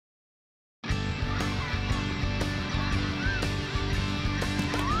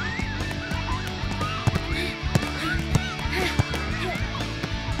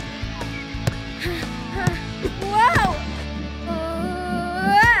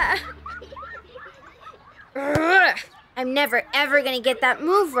I'm never ever gonna get that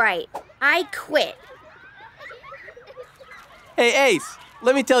move right. I quit. Hey, Ace,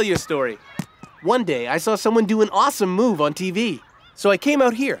 let me tell you a story. One day, I saw someone do an awesome move on TV. So I came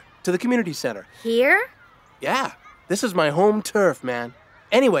out here, to the community center. Here? Yeah, this is my home turf, man.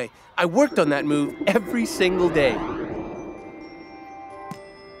 Anyway, I worked on that move every single day.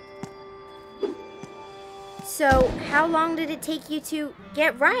 So, how long did it take you to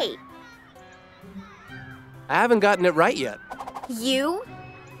get right? I haven't gotten it right yet. You?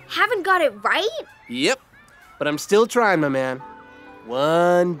 Haven't got it right? Yep, but I'm still trying, my man.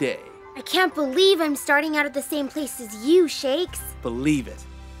 One day. I can't believe I'm starting out at the same place as you, Shakes. Believe it.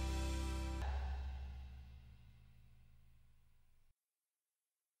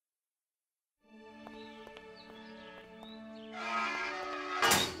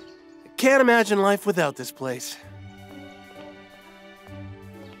 I can't imagine life without this place.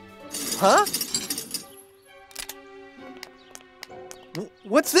 Huh?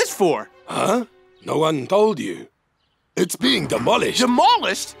 What's this for? Huh? No one told you. It's being demolished.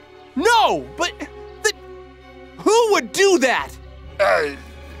 Demolished? No, but who would do that?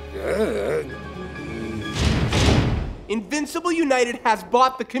 Invincible United has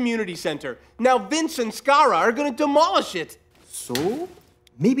bought the community center. Now Vince and Skarra are gonna demolish it. So?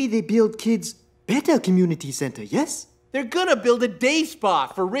 Maybe they build kids better community center, yes? They're gonna build a day spa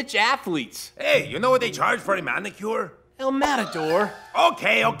for rich athletes. Hey, you know what they charge for a manicure? El Matador.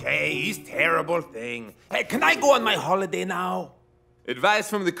 Okay, it's terrible thing. Hey, can I go on my holiday now? Advice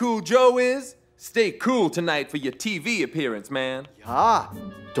from the Cool Joe is, stay cool tonight for your TV appearance, man. Yeah.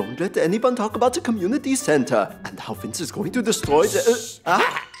 Don't let anyone talk about the community center and how Vince is going to destroy the...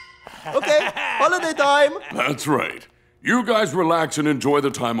 Okay, holiday time. That's right. You guys relax and enjoy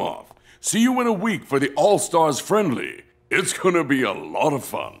the time off. See you in a week for the All-Stars Friendly. It's gonna be a lot of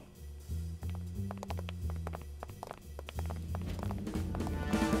fun.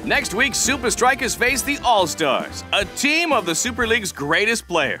 Next week, Supa Strikas face the All-Stars, a team of the Super League's greatest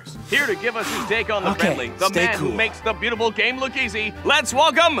players. Here to give us his take on the friendly, the man who makes the beautiful game look easy, let's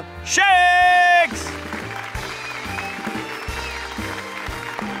welcome Shakes!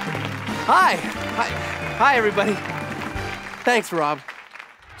 Hi, everybody. Thanks, Rob.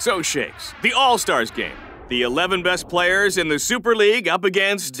 So, Shakes, the All-Stars game. The 11 best players in the Super League up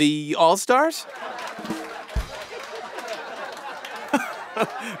against... The All-Stars?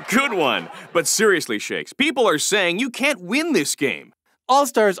 Good one. But seriously, Shakes, people are saying you can't win this game.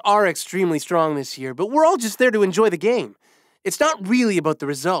 All-Stars are extremely strong this year, but we're all just there to enjoy the game. It's not really about the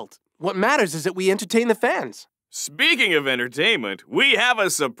result. What matters is that we entertain the fans. Speaking of entertainment, we have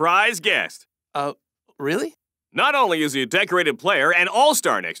a surprise guest. Really? Not only is he a decorated player and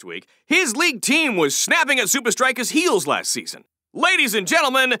all-star next week, his league team was snapping at Supa Strikas' heels last season. Ladies and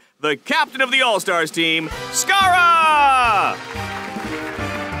gentlemen, the captain of the All-Stars team, Skarra!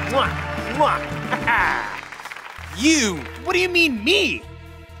 Mwah, mwah. You? What do you mean me?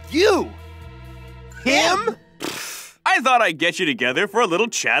 You? Him? I thought I'd get you together for a little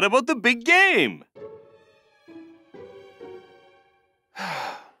chat about the big game.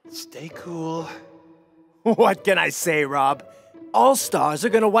 Stay cool. What can I say, Rob? All-Stars are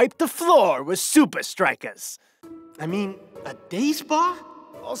gonna wipe the floor with Supa Strikas. I mean, a day spa?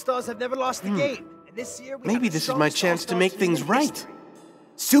 All-Stars have never lost the game, and this year Maybe this is my chance to make things right.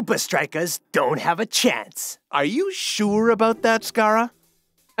 Supa Strikas don't have a chance. Are you sure about that, Skarra?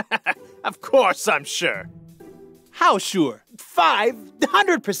 Of course I'm sure. How sure?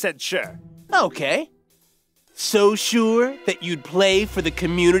 500% sure. Okay. So sure that you'd play for the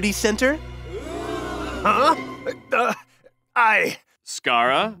community center? Huh?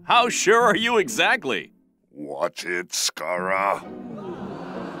 Skarra, how sure are you exactly? Watch it, Skarra.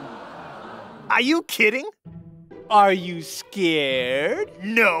 Are you kidding? Are you scared?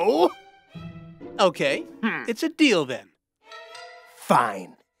 No. Okay, it's a deal then.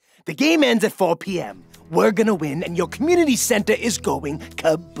 Fine. The game ends at 4 p.m. We're gonna win, and your community center is going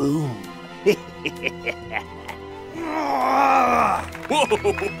kaboom.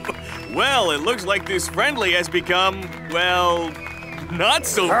 Whoa. Well, it looks like this friendly has become, well, not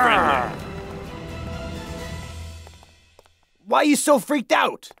so friendly. Why are you so freaked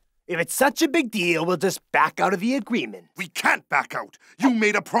out? If it's such a big deal, we'll just back out of the agreement. We can't back out. You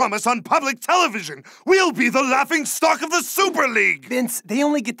made a promise on public television. We'll be the laughingstock of the Super League. Vince, they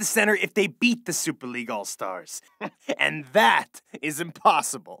only get the center if they beat the Super League All-Stars. And that is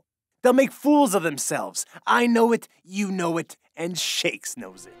impossible. They'll make fools of themselves. I know it, you know it, and Shakes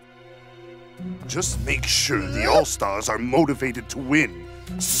knows it. Just make sure the All-Stars are motivated to win.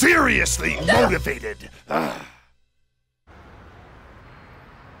 Seriously motivated.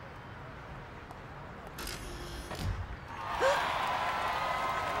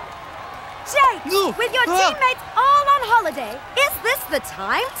 With your teammates all on holiday, is this the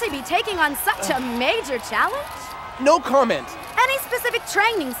time to be taking on such a major challenge? No comment. Any specific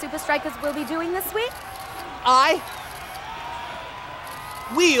training Supa Strikas will be doing this week?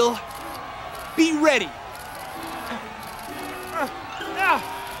 We'll be ready.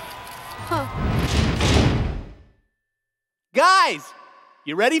 Guys,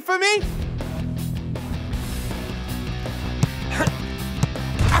 you ready for me?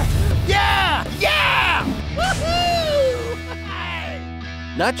 Yeah! Yeah! Woohoo!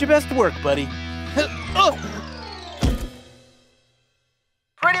 Not your best work, buddy. Pretty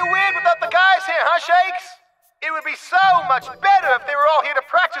weird without the guys here, huh, Shakes? It would be so much better if they were all here to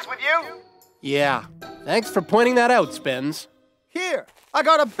practice with you. Yeah. Thanks for pointing that out, Spence. Here, I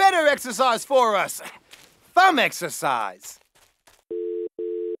got a better exercise for us. Thumb exercise.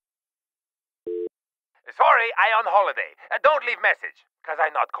 Sorry, I on holiday. Don't leave message, cause I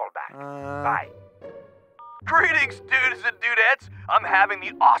not call back. Bye. Greetings, dudes and dudettes. I'm having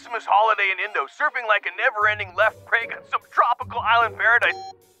the awesomest holiday in Indo, surfing like a never-ending left break on some tropical island paradise.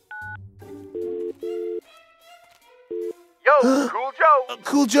 Yo, Cool Joe.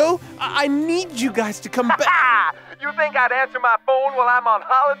 Cool Joe, I need you guys to come back. You think I'd answer my phone while I'm on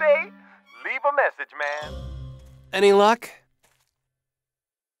holiday? Leave a message, man. Any luck?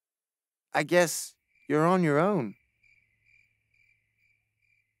 I guess you're on your own.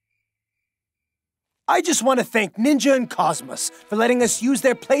 I just want to thank Ninja and Cosmos for letting us use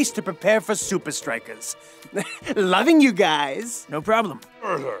their place to prepare for Supa Strikas. Loving you guys. No problem.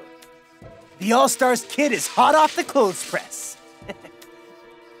 The All-Stars kid is hot off the clothes press.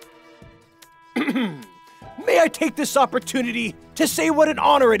 May I take this opportunity to say what an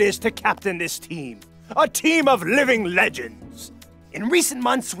honor it is to captain this team. A team of living legends. In recent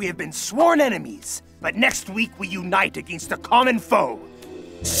months, we have been sworn enemies, but next week we unite against a common foe,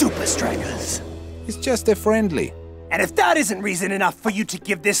 Supa Strikas. It's just a friendly. And if that isn't reason enough for you to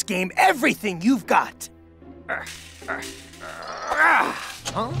give this game everything you've got,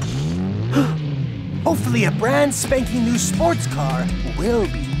 hopefully a brand spanking new sports car will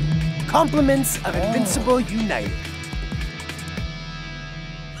be. Compliments of Invincible United.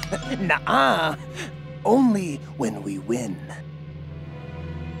 Nuh-uh. Only when we win.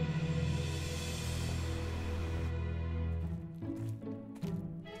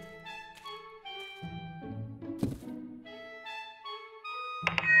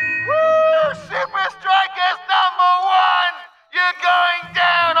 Woo! Supa Strikas #1! You're going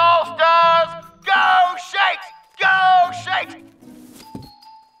down, All-Stars! Go Shakes! Go Shakes!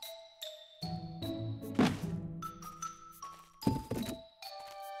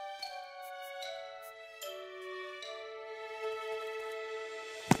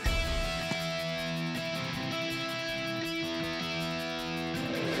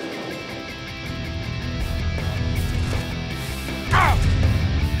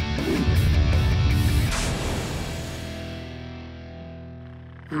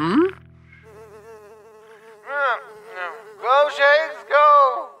 Go Shakes,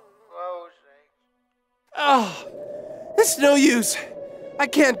 go! Go Shakes. Oh, it's no use. I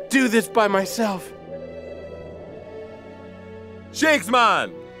can't do this by myself. Shakes,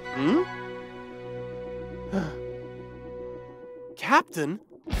 man! Captain?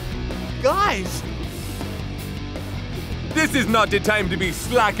 Guys! This is not the time to be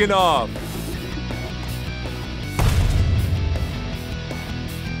slacking off.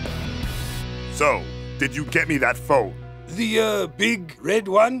 So, did you get me that phone? The, big red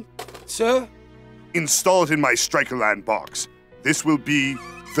one, sir? Install it in my Strikerland box. This will be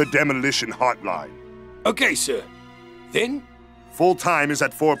the demolition hotline. Okay, sir. Then? Full time is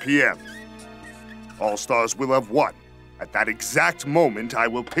at 4 p.m. All-Stars will have won. At that exact moment, I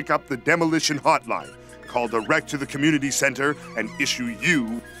will pick up the demolition hotline, call direct to the community center, and issue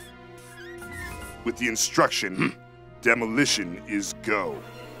you with the instruction, demolition is go.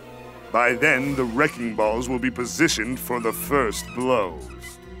 By then, the wrecking balls will be positioned for the first blows.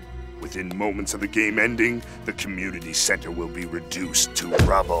 Within moments of the game ending, the community center will be reduced to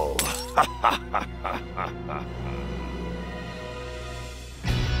rubble.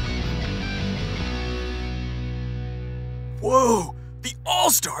 Whoa! The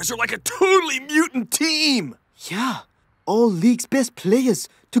All-Stars are like a totally mutant team! Yeah, all league's best players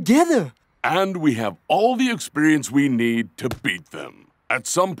together. And we have all the experience we need to beat them. At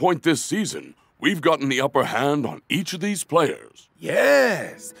some point this season, we've gotten the upper hand on each of these players.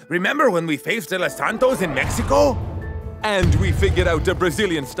 Yes. Remember when we faced De Los Santos in Mexico? And we figured out the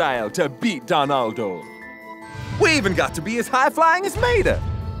Brazilian style to beat Donaldo. We even got to be as high-flying as Maida.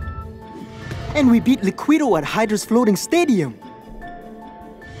 And we beat Liquido at Hydra's floating stadium.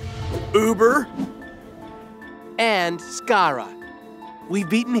 Uber. And Skarra. We've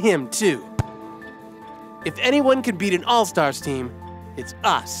beaten him, too. If anyone can beat an All-Stars team, it's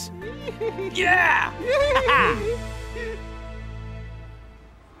us. Yeah!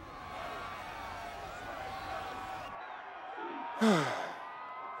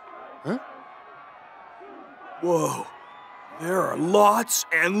 Huh? Whoa. There are lots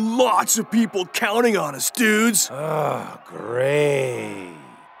and lots of people counting on us, dudes. Oh, great.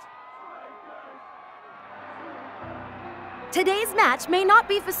 Today's match may not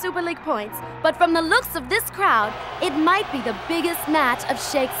be for Super League points, but from the looks of this crowd, it might be the biggest match of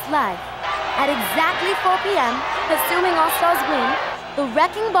Shake's life. At exactly 4 p.m., assuming All-Stars win, the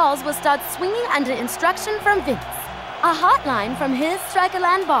Wrecking Balls will start swinging under instruction from Vince. A hotline from his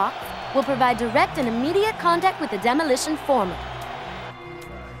Strikerland box will provide direct and immediate contact with the demolition foreman.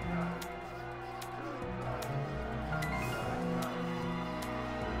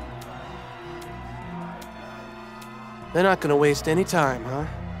 They're not gonna waste any time, huh?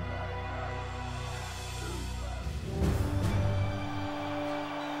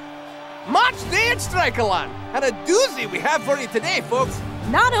 Match day at Strikerland, and a doozy we have for you today, folks.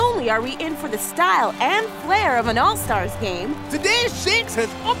 Not only are we in for the style and flair of an All-Stars game, Today, Shakes has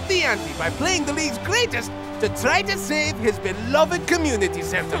upped the ante by playing the league's greatest to try to save his beloved community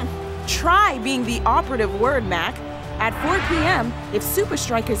center. try being the operative word, Mac. At 4 p.m., if Supa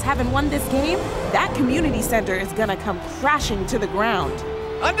Strikas haven't won this game, that community center is gonna come crashing to the ground.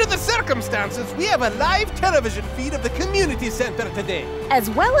 Under the circumstances, we have a live television feed of the community center today. As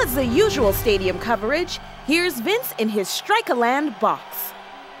well as the usual stadium coverage, here's Vince in his Strikerland box.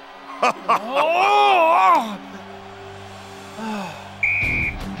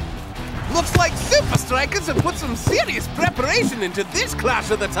 Looks like Supa Strikas have put some serious preparation into this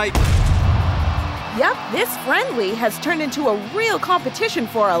Clash of the Titans. Yep, this friendly has turned into a real competition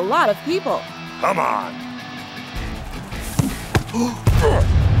for a lot of people. Come on.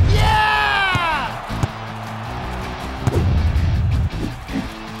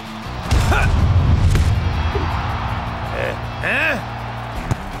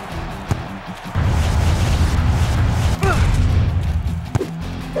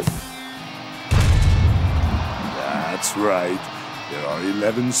 That's right. There are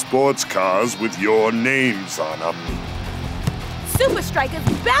 11 sports cars with your names on them. Supa Strikas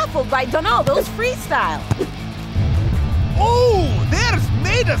baffled by Donaldo's freestyle. Oh, there's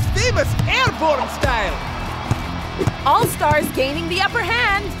Maida's famous airborne style. All-Stars gaining the upper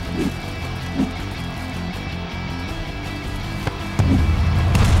hand.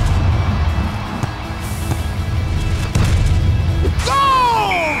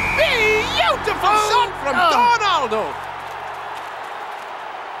 Beautiful shot from Donaldo!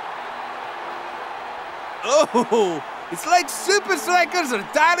 Oh, it's like Supa Strikas are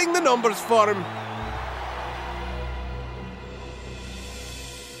dialing the numbers for him.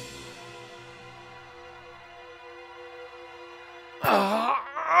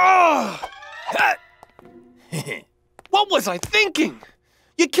 What was I thinking?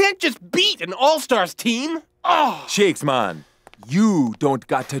 You can't just beat an All-Stars team. Oh. Shakes, man. You don't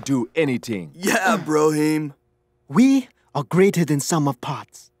got to do anything. Yeah, Brohim. We are greater than sum of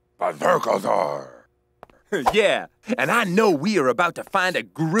parts. Berserkers are. Yeah, and I know we are about to find a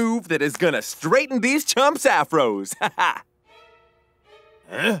groove that is gonna straighten these chumps' afros.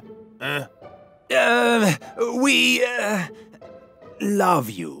 We love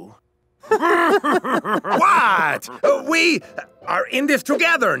you. What? We are in this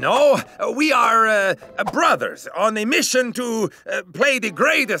together, no? We are brothers on a mission to play the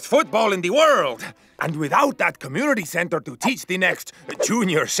greatest football in the world. And without that community center to teach the next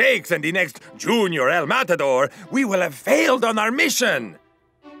Junior Shakes and the next Junior El Matador, we will have failed on our mission.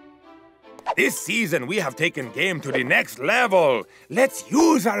 This season, we have taken game to the next level. Let's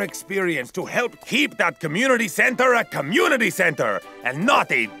use our experience to help keep that community center a community center and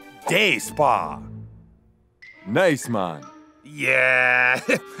not a day spa. Nice, man. Yeah,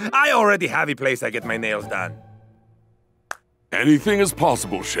 I already have a place I get my nails done. Anything is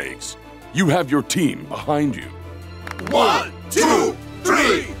possible, Shakes. You have your team behind you. 1, 2,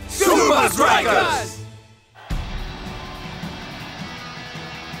 3, Supa Strikas!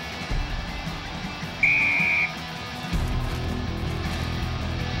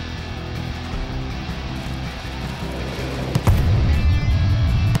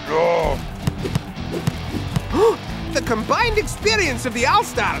 The combined experience of the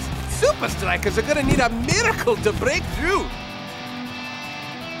All-Stars, Supa Strikas are gonna need a miracle to break through.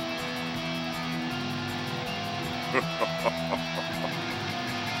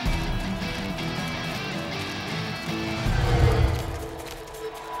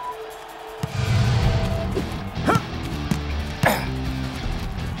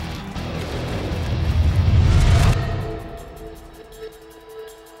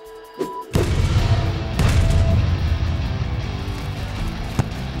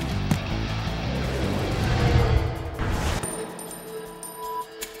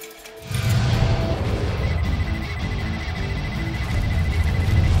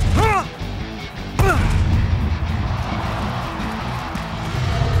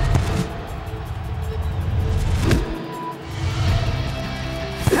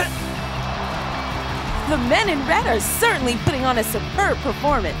 men in red are certainly putting on a superb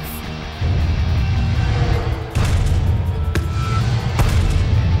performance.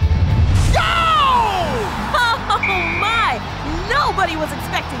 Oh my! Nobody was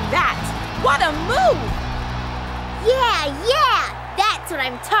expecting that! What a move! Yeah! That's what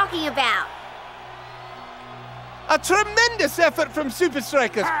I'm talking about! A tremendous effort from Supa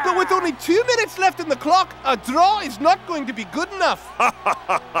Strikas, but with only 2 minutes left in the clock, a draw is not going to be good enough.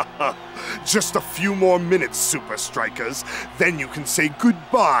 Just a few more minutes, Supa Strikas. Then you can say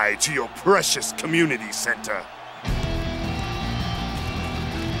goodbye to your precious community center.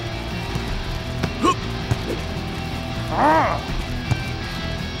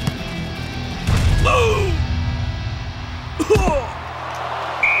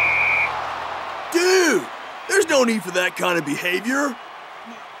 Dude, there's no need for that kind of behavior.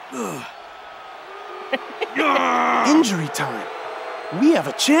 Injury time. We have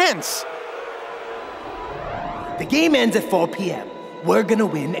a chance. The game ends at 4 p.m. We're gonna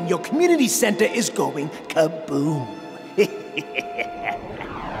win, and your community center is going kaboom.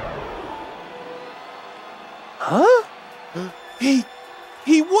 Huh?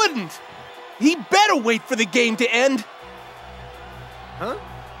 He wouldn't. He better wait for the game to end. Huh?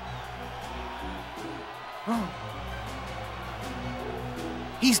 Oh.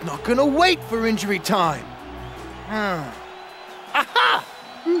 He's not gonna wait for injury time. Aha!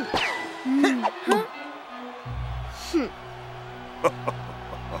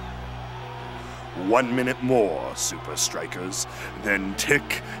 1 minute more, Supa Strikas. Then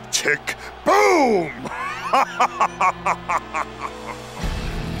tick, tick, boom!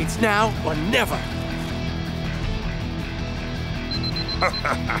 It's now or never.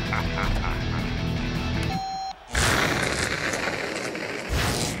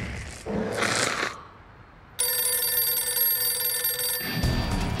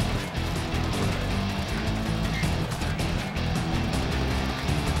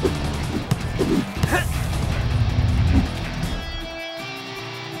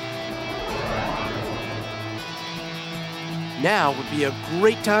 Now would be a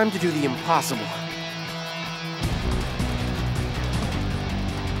great time to do the impossible.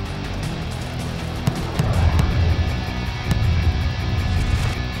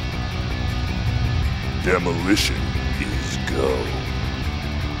 Demolition is go.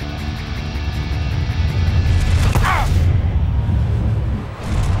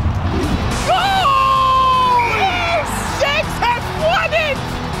 Shakes has won it!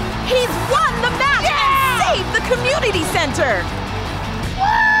 He's won the match and saved the community center!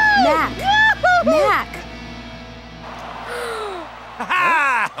 Mac! Mac!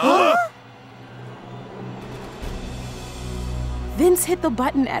 Huh? Vince hit the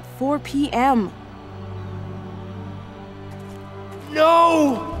button at 4 p.m.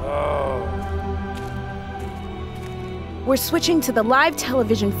 No! We're switching to the live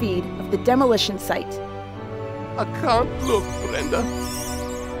television feed of the demolition site. I can't look, Brenda.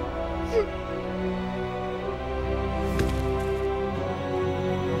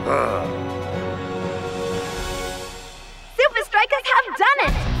 Supa Strikas have done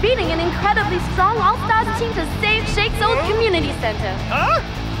it, beating an incredibly strong All-Stars team to save Shake's old community center. Huh?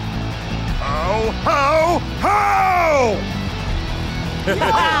 Ho, ho, ho!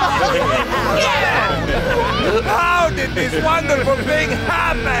 How did this wonderful thing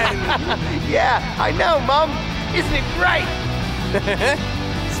happen? Yeah, I know, Mom. Isn't it great?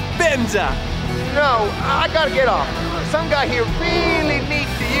 Spencer! No, I gotta get off. Some guy here really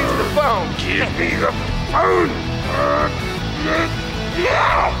needs to use the phone. Give me the phone!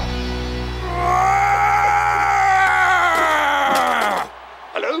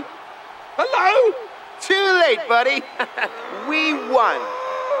 Hello? Hello? Too late, buddy. We won.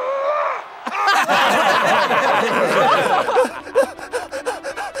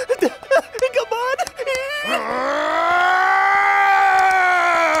 Come on!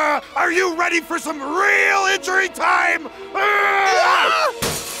 Are you ready for some real injury time?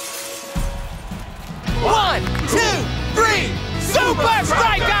 1, 2, 3, Supa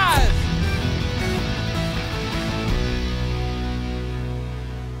Strikas!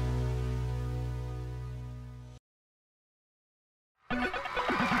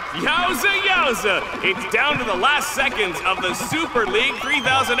 Yowza, yowza! It's down to the last seconds of the Super League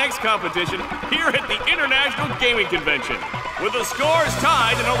 3000X competition here at the International Gaming Convention. With the scores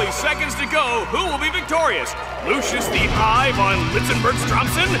tied and only seconds to go, who will be victorious? Lucius the Eye von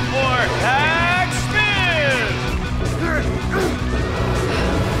Litzenberg-Stromsen or Hack Spin?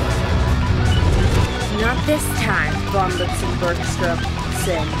 Not this time, von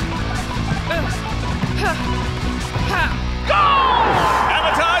Litzenberg-Stromsen. Go!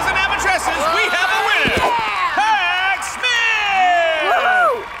 Avatars and avatresses, we have a winner!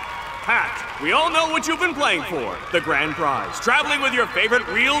 We all know what you've been playing for. The grand prize. Traveling with your favorite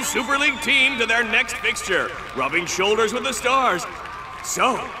real Super League team to their next fixture. Rubbing shoulders with the stars.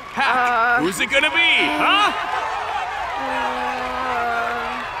 So, Hack, who's it gonna be, huh?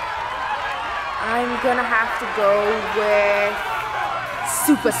 I'm gonna have to go with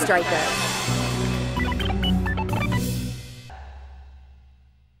Supa Strikas.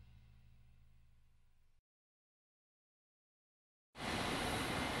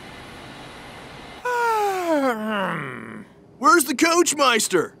 Where's the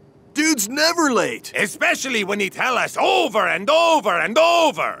coachmeister? Dude's never late. Especially when he tells us over and over and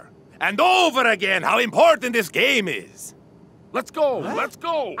over and over again how important this game is. Let's go, let's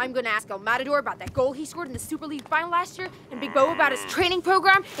go. I'm gonna ask El Matador about that goal he scored in the Super League final last year, and Big Bo about his training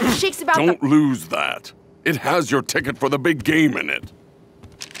program, and Shakes about Don't lose that. It has your ticket for the big game in it.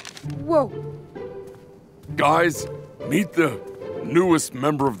 Whoa. Guys, meet the newest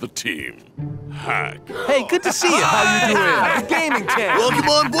member of the team, Hack. Hey, good to see you. How you doing? Gaming tent. Welcome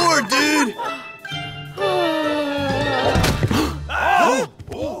on board, dude.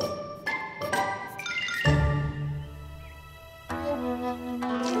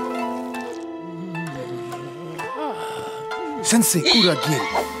 Sensei Uragiri.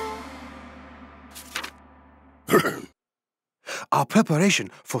 Our preparation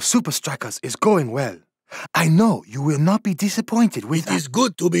for Supa Strikas is going well. I know you will not be disappointed with It is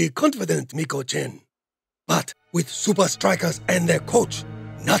good to be confident, Miko-chan. But with Supa Strikas and their coach,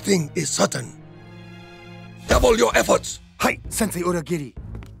 nothing is certain. Double your efforts! Hi, Sensei Uragiri.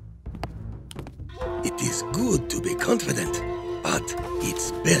 It is good to be confident, but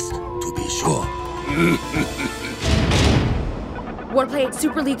it's best to be sure. Wanna play at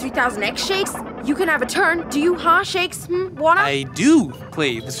Super League 3000X, Shakes? You can have a turn. Do you, huh, Shakes? Wanna? I do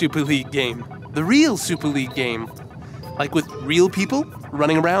play the Super League game. The real Super League game. Like with real people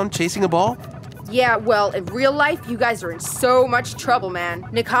running around chasing a ball. Yeah, well, in real life, you guys are in so much trouble, man.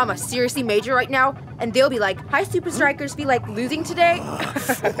 Nakama's seriously major right now, and they'll be like, hi, Supa Strikers, be like losing today?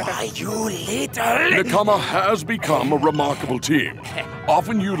 Why, you little... Nakama has become a remarkable team,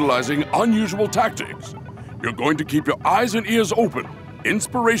 often utilizing unusual tactics. You're going to keep your eyes and ears open.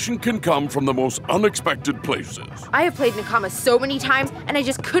 Inspiration can come from the most unexpected places. I have played Nakama so many times, and I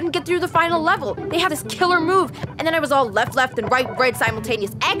just couldn't get through the final level. They had this killer move, and then I was all left, and right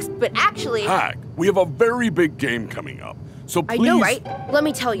simultaneous X, but actually... Hack, we have a very big game coming up, so please... I know, right? Let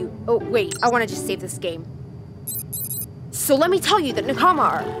me tell you. Oh, wait, I want to just save this game. So let me tell you that Nakama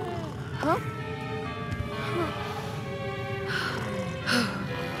are... Huh?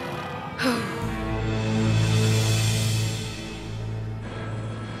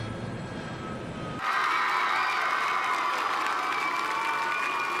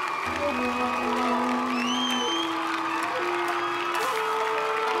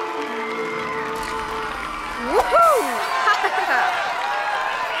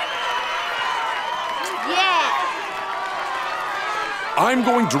 I'm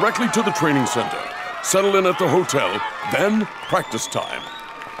going directly to the training center. Settle in at the hotel, then practice time.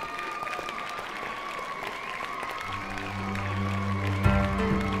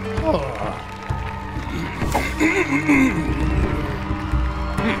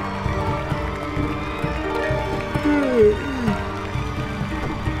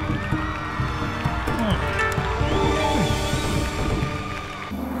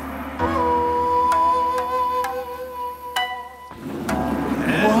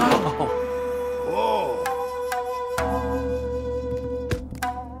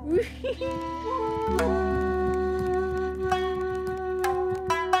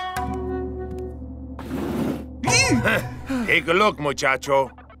 Take a look,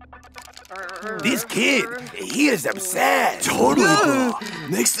 muchacho. This kid, he is obsessed. Totally, bro.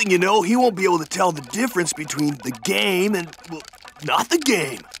 Next thing you know, he won't be able to tell the difference between the game and, well, not the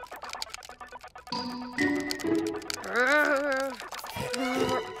game.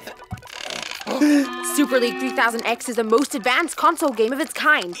 Super League 3000X is the most advanced console game of its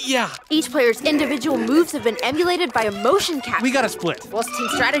kind. Yeah. Each player's individual moves have been emulated by a motion capture. We gotta split. Whilst team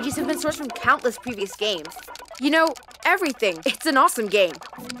strategies have been sourced from countless previous games. You know, everything. It's an awesome game.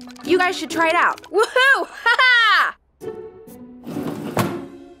 You guys should try it out. Woohoo! Ha-ha!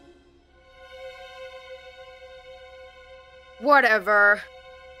 Whatever.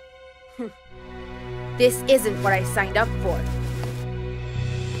 This isn't what I signed up for.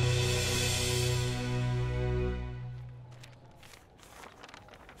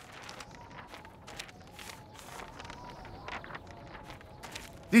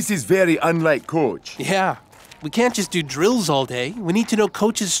 This is very unlike Coach. Yeah. We can't just do drills all day. We need to know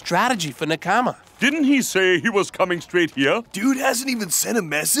Coach's strategy for Nakama. Didn't he say he was coming straight here? Dude hasn't even sent a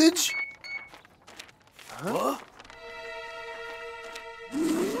message? Huh?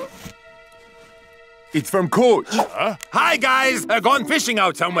 It's from Coach. Hi, guys. Gone fishing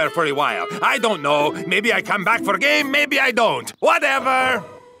out somewhere for a while. I don't know. Maybe I come back for a game, maybe I don't. Whatever.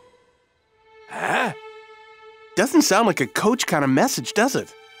 Huh? Doesn't sound like a coach kind of message, does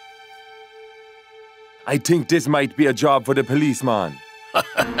it? I think this might be a job for the policeman.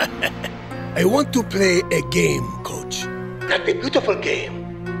 I want to play a game, Coach. Not a beautiful game.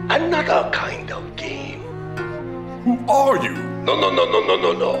 Another kind of game. Who are you?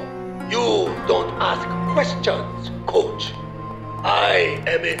 No. You don't ask questions, Coach. I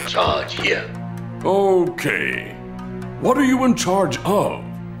am in charge here. Okay. What are you in charge of?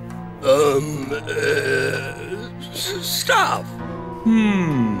 Stuff.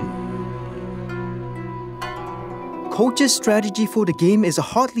 Coach's strategy for the game is a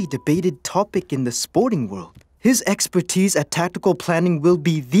hotly debated topic in the sporting world. His expertise at tactical planning will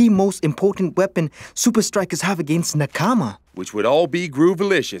be the most important weapon Supa Strikas have against Nakama. Which would all be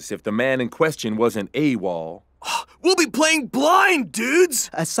groovalicious if the man in question wasn't AWOL. We'll be playing blind,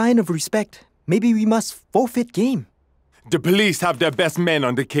 dudes! A sign of respect. Maybe we must forfeit game. The police have their best men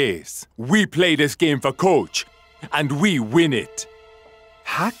on the case. We play this game for Coach, and we win it.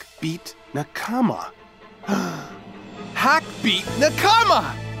 Hack beat Nakama. Hack beat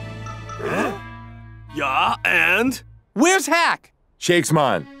Nakama! Huh? Yeah, and? Where's Hack?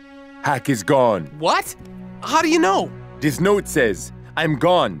 Shakesman, Hack is gone. What? How do you know? This note says, I'm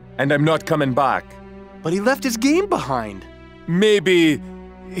gone, and I'm not coming back. But he left his game behind. Maybe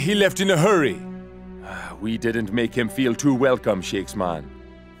he left in a hurry. We didn't make him feel too welcome, Shakesman.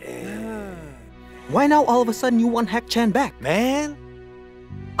 Why now all of a sudden you want Hack-chan back? Man,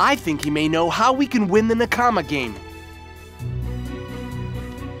 I think he may know how we can win the Nakama game.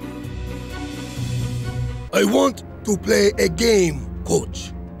 I want to play a game,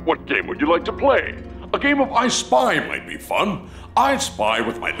 Coach. What game would you like to play? A game of I Spy might be fun. I spy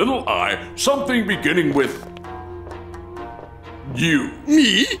with my little eye something beginning with you.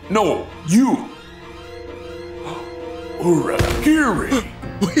 Me? No, you. Uragiri.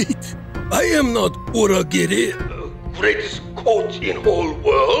 Wait, I am not Uragiri, greatest coach in whole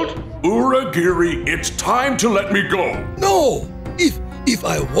world. Uragiri, it's time to let me go. No, if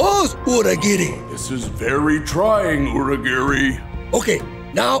I was Uragiri. This is very trying, Uragiri. Okay,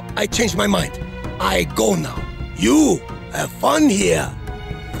 now I changed my mind. I go now. You have fun here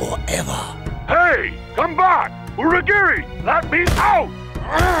forever. Hey, come back! Uragiri, let me out!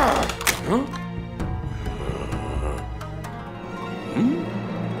 Huh?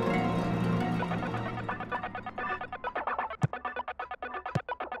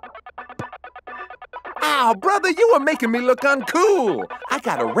 Ow, brother, you were making me look uncool. I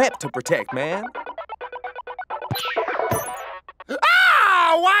got a rep to protect, man.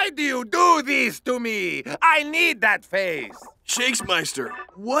 Why do you do this to me? I need that face. Shakesmeister,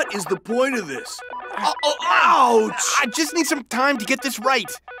 what is the point of this? Ouch! I just need some time to get this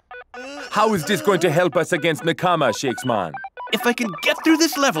right. How is this going to help us against Nakama, Shakesman? If I can get through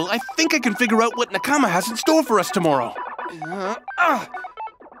this level, I think I can figure out what Nakama has in store for us tomorrow.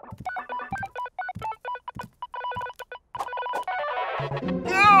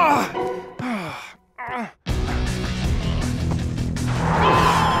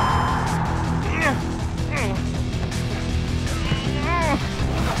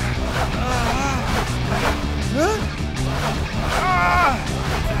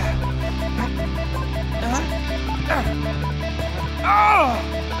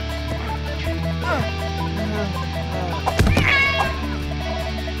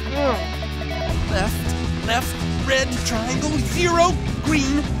 Left, red, triangle, 0,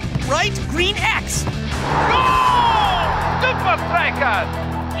 green, right, green, X. Supa Strikas!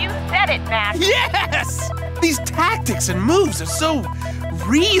 You said it, Mac. Yes! These tactics and moves are so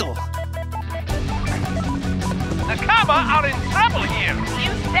real. Nakama are in trouble here.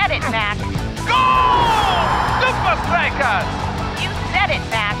 You said it, Mac. Go! Supa Strikas! You said it,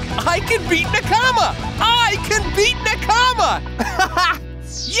 Mac. I can beat Nakama! I can beat Nakama!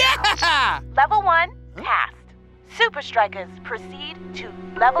 Yeah! Level 1, passed. Supa Strikas proceed to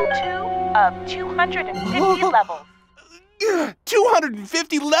level 2 of 250 levels.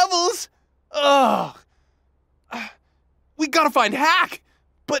 250 levels? Ugh. We gotta find Hack.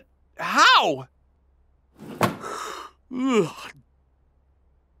 But how?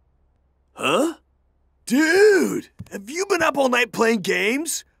 Huh? Dude, have you been up all night playing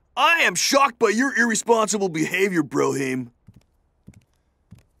games? I am shocked by your irresponsible behavior, Brohim.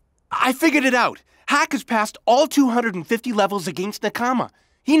 I figured it out. Hack has passed all 250 levels against Nakama.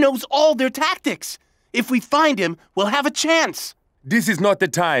 He knows all their tactics. If we find him, we'll have a chance. This is not the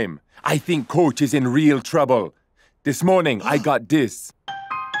time. I think Coach is in real trouble. This morning, I got this.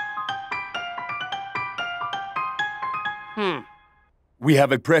 We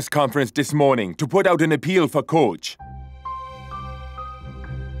have a press conference this morning to put out an appeal for Coach.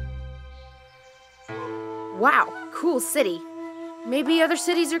 Wow, cool city. Maybe other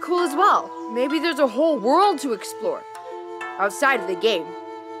cities are cool as well. Maybe there's a whole world to explore. Outside of the game.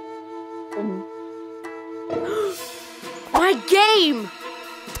 My game!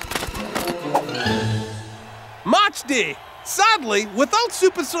 Match day! Sadly, without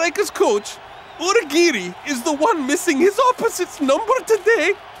Supa Strikas' coach, Uragiri is the one missing his opposite's number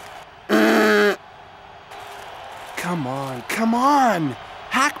today. Come on, come on!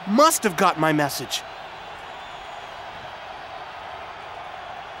 Hack must have got my message.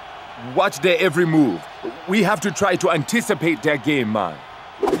 Watch their every move. We have to try to anticipate their game, man.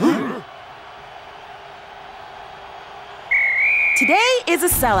 Today is a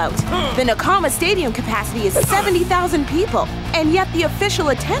sellout. The Nakama Stadium capacity is 70,000 people, and yet the official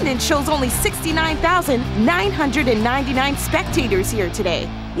attendance shows only 69,999 spectators here today.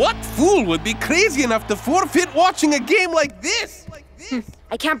 What fool would be crazy enough to forfeit watching a game like this?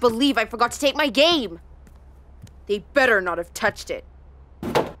 I can't believe I forgot to take my game. They better not have touched it.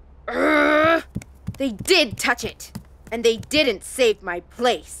 They did touch it, and they didn't save my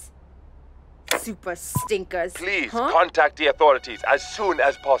place. Supa Strikas. Please contact the authorities as soon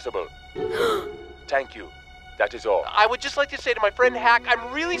as possible. Thank you. That is all. I would just like to say to my friend Hack,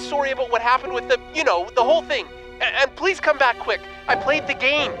 I'm really sorry about what happened with the whole thing. And please come back quick. I played the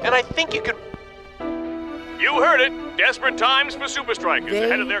game, and I think you could... You heard it. Desperate times for Supa Strikas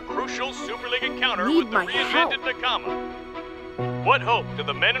ahead of their crucial Super League encounter with the reinvented Nakama. What hope do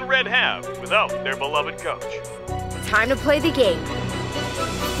the men in red have without their beloved coach? Time to play the game.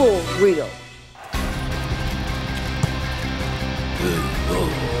 For real.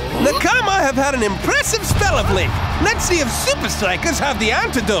 Nakama have had an impressive spell of late. Let's see if Supa Strikas have the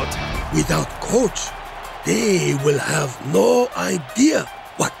antidote. Without coach, they will have no idea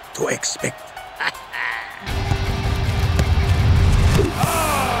what to expect.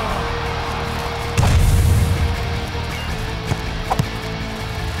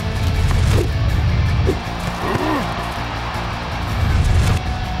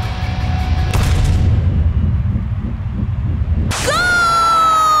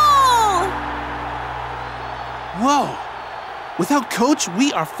 Whoa! Without Coach,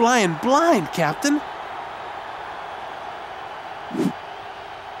 we are flying blind, Captain.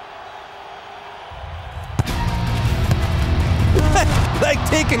 Like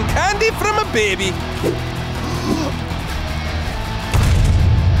taking candy from a baby.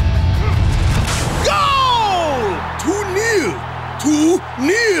 Goal! 2-0!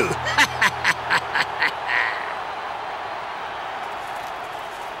 2-0!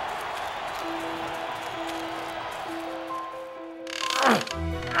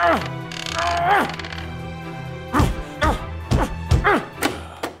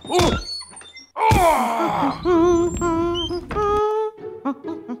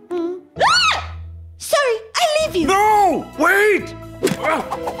 Sorry, I leave you. No! Wait!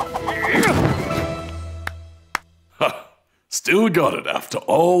 Still got it after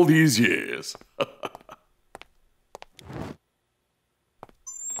all these years.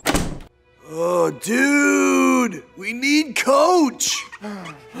 Oh, dude! We need coach!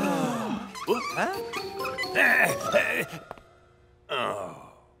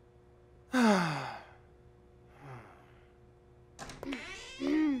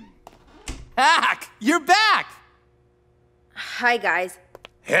 Hack, you're back! Hi, guys.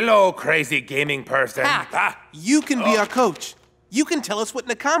 Hello, crazy gaming person. Hack, you can be our coach. You can tell us what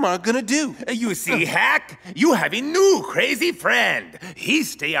Nakama are gonna do. You see, Hack, you have a new crazy friend. He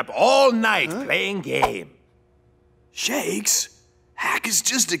stay up all night playing game. Shakes? Hack is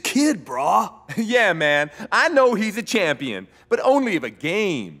just a kid, brah. Yeah, man. I know he's a champion, but only of a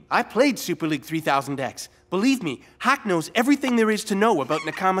game. I played Super League 3000X. Believe me, Hack knows everything there is to know about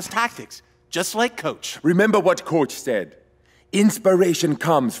Nakama's tactics, just like Coach. Remember what Coach said. Inspiration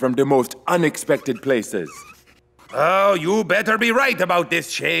comes from the most unexpected places. Oh, you better be right about this,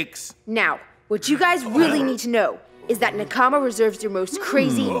 Shakes. Now, what you guys really need to know is that Nakama reserves their most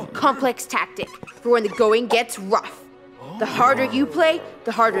crazy, complex tactic for when the going gets rough. The harder you play,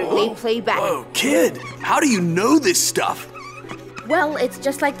 the harder they play back. Whoa, kid, how do you know this stuff? Well, it's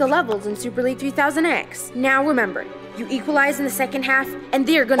just like the levels in Super League 3000X. Now remember, you equalize in the second half, and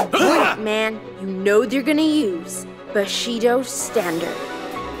they're gonna do it, man. You know they're gonna use Bushido Standard.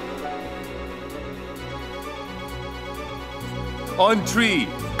 On 3.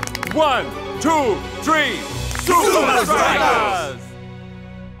 1, 2, 3. Supa Strikas!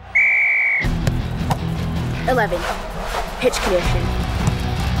 11. Pitch condition.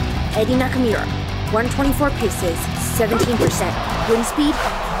 Eddie Nakamura. 124 paces, 17%. Wind speed.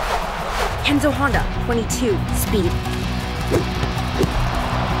 Kenzo Honda, 22. Speed.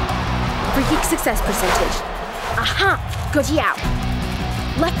 Free kick success percentage. Aha! Goji out.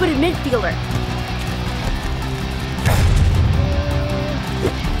 Left-footed midfielder.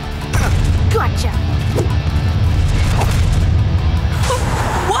 Gotcha!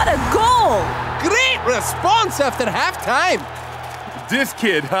 What a goal! Great response after halftime! This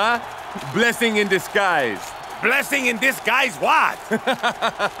kid, huh? Blessing in disguise. Blessing in disguise what?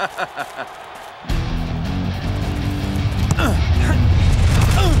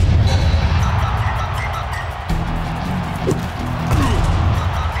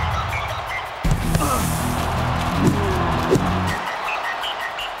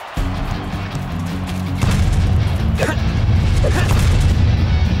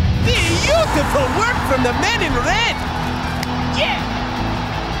 Beautiful work from the men in red! Yeah!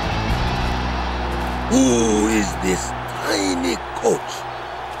 Who is this tiny coach?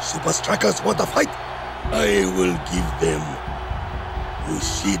 Supa Strikas want to fight? I will give them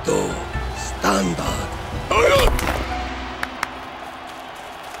Bushido Standard.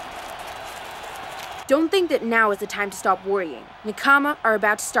 Don't think that now is the time to stop worrying. Nakama are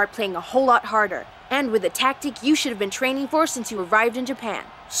about to start playing a whole lot harder, and with a tactic you should have been training for since you arrived in Japan.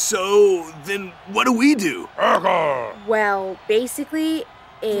 So, then what do we do? Well, basically,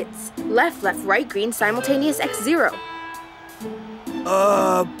 it's left, left, right, green, simultaneous, X0.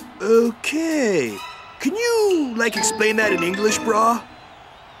 Okay. Can you, explain that in English, brah?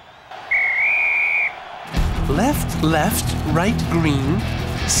 Left, left, right, green,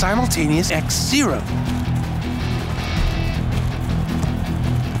 simultaneous X0.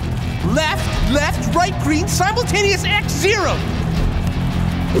 Left, left, right, green, simultaneous X0.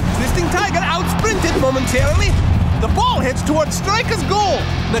 Twisting Tiger out-sprinted momentarily. The ball heads towards Striker's goal.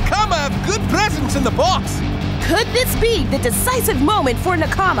 Nakama have good presence in the box. Could this be the decisive moment for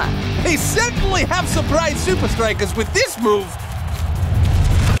Nakama? They certainly have surprised Supa Strikas with this move.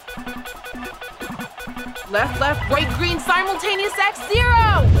 Left, left, right, green, simultaneous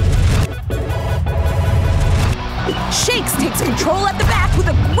X0! Shakes takes control at the back with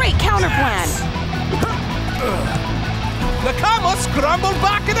a great counter plan. Nakama scrambled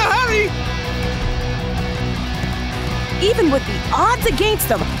back in a hurry. Even with the odds against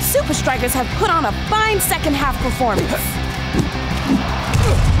them, Supa Strikas have put on a fine second-half performance.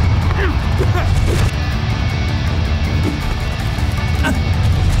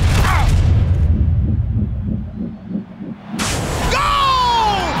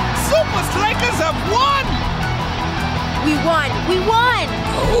 Goal! Supa Strikas have won! We won! We won!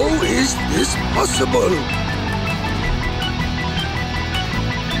 How is this possible?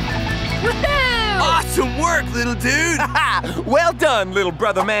 Awesome work, little dude! Well done, little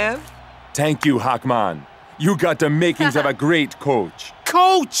brother man. Thank you, Hakman. You got the makings of a great coach.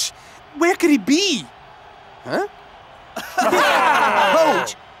 Coach! Where could he be? Huh?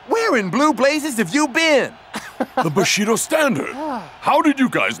 Coach, where in blue blazes have you been? The Bushido Standard. How did you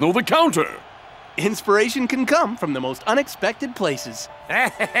guys know the counter? Inspiration can come from the most unexpected places.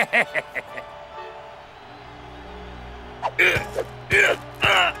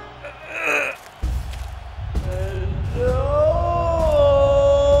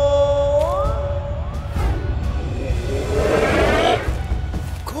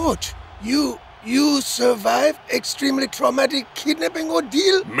 Coach, you survived extremely traumatic kidnapping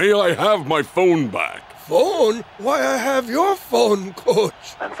ordeal? May I have my phone back? Phone? Why, I have your phone, Coach.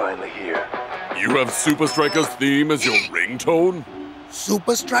 I'm finally here. You have Supa Strikas' theme as your ringtone?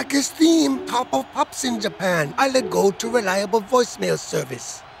 Supa Strikas' theme, top of pops in Japan. I let go to reliable voicemail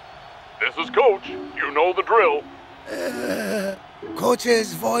service. This is Coach. You know the drill.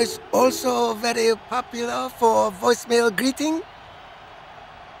 Coach's voice also very popular for voicemail greeting?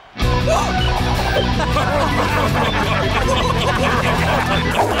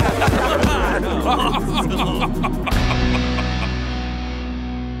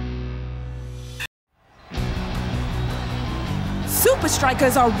 Supa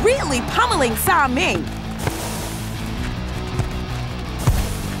Strikas are really pummeling Sa Ming.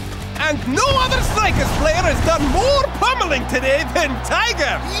 And no other Strikers player has done more pummeling today than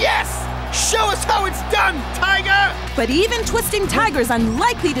Tiger! Yes! Show us how it's done, Tiger! But even Twisting Tiger's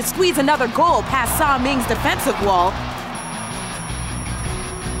unlikely to squeeze another goal past Sa Ming's defensive wall.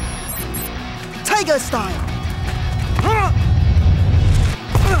 Tiger style! Goal!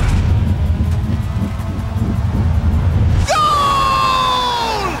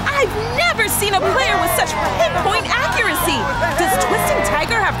 I've never seen a player with such pinpoint accuracy! Does Twisting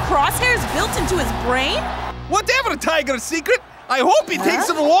Tiger have crosshairs built into his brain? Whatever Tiger's secret, I hope he takes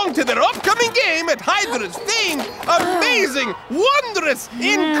it along to their upcoming game at Hydra's famed, amazing, wondrous,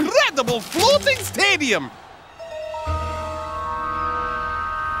 incredible floating stadium.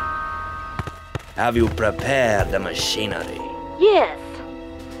 Have you prepared the machinery? Yes,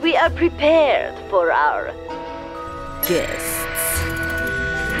 we are prepared for our guests.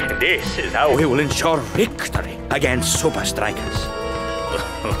 This is how we will ensure victory against Supa Strikas.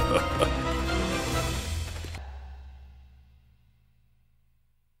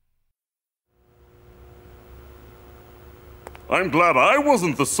 I'm glad I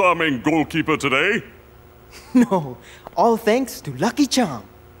wasn't the Sa-main goalkeeper today. No, all thanks to Lucky Charm.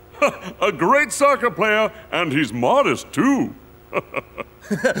 A great soccer player, and he's modest too.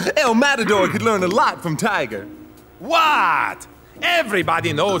 El Matador could learn a lot from Tiger. What?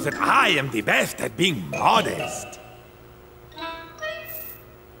 Everybody knows that I am the best at being modest.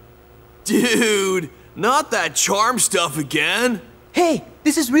 Dude, not that charm stuff again. Hey,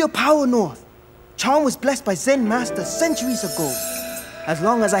 this is real power, North. Charm was blessed by Zen Master centuries ago. As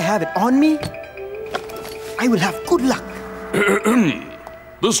long as I have it on me, I will have good luck.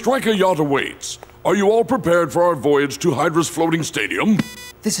 The striker yacht awaits. Are you all prepared for our voyage to Hydra's floating stadium?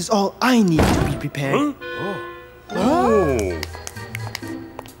 This is all I need to be prepared. Huh? Oh.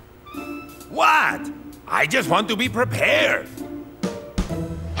 What? I just want to be prepared.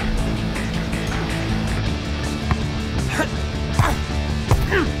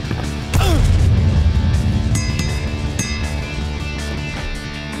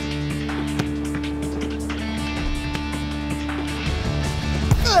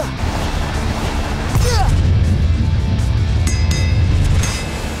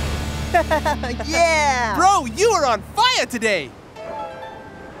 Yeah! Bro, you are on fire today!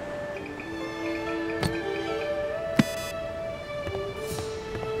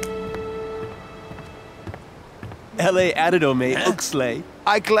 LA Adido, mate. Oxley.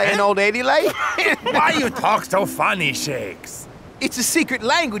 I clay an old 80 lay? Why you talk so funny, Shakes? It's a secret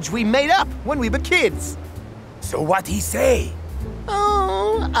language we made up when we were kids. So what he say?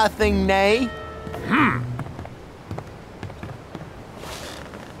 Oh, a thing nay.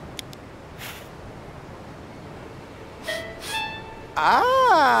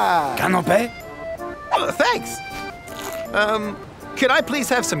 Ah! Canopé? Thanks. Could I please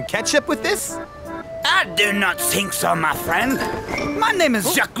have some ketchup with this? I do not think so, my friend. My name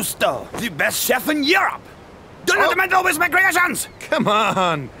is Jacques Cousteau, the best chef in Europe. Do not meddle with my creations! Come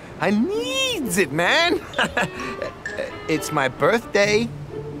on. I needs it, man. It's my birthday.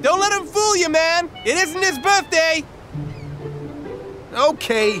 Don't let him fool you, man. It isn't his birthday.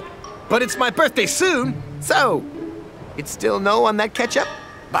 Okay, but it's my birthday soon, so it's still no on that ketchup?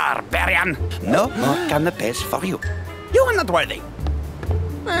 Barbarian! No more canapés for you. You are not worthy.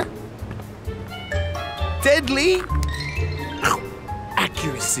 Deadly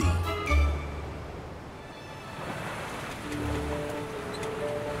accuracy.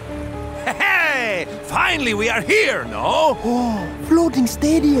 Hey! Finally, we are here, no? Oh, floating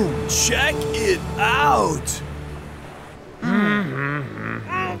stadium. Check it out.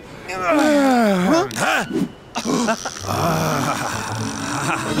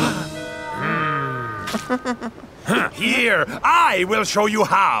 Here, I will show you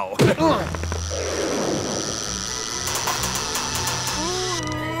how.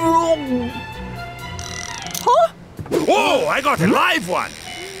 Huh? Oh, I got a live one.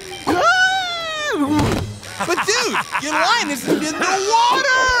 But dude, your line isn't in the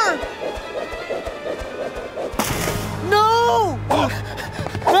water! No!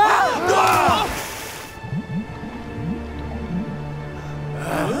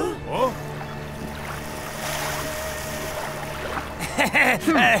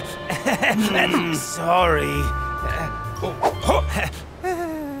 Sorry.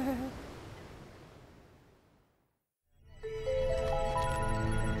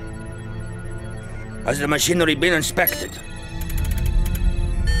 Has the machinery been inspected?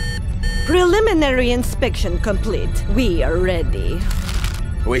 Preliminary inspection complete. We are ready.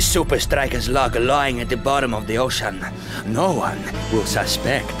 With Supa Strikas' log lying at the bottom of the ocean, no one will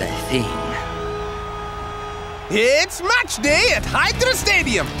suspect a thing. It's match day at Hydra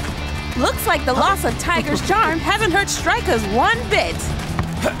Stadium. Looks like the loss of Tiger's charm hasn't hurt Strikas one bit.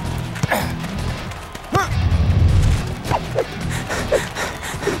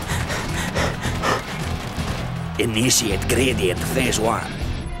 Initiate gradient phase 1.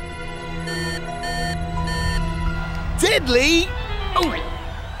 Deadly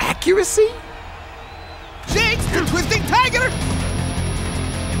accuracy? Shakes, the twisting tiger!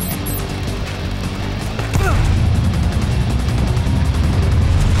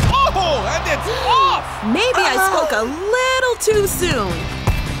 Maybe I spoke a little too soon.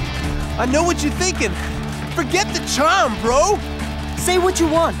 I know what you're thinking. Forget the charm, bro. Say what you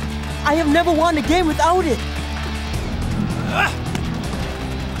want. I have never won a game without it.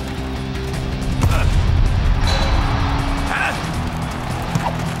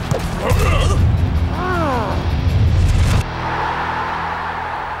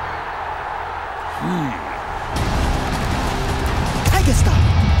 Tiger stop.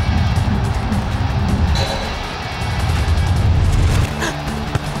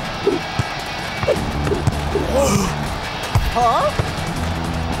 Huh?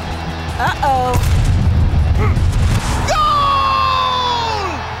 Uh-oh.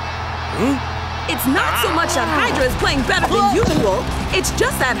 It's not so much that Hydra is playing better than usual. It's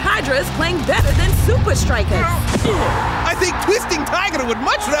just that Hydra is playing better than Supa Strikas. I think Twisting Tiger would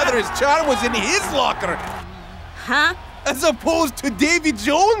much rather his charm was in his locker. Huh? As opposed to Davy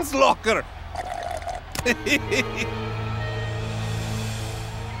Jones' locker.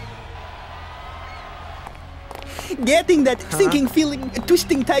 Getting that sinking feeling,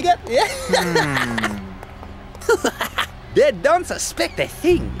 Twisting Tiger? They don't suspect a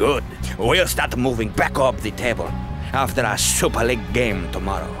thing. Good. We'll start moving back up the table after our Super League game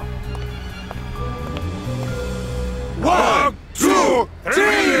tomorrow. 1, 2,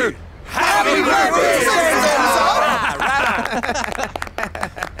 3! Happy birthday,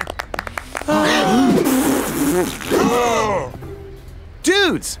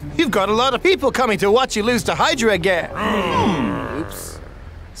 Dudes, you've got a lot of people coming to watch you lose to Hydra again. Oops.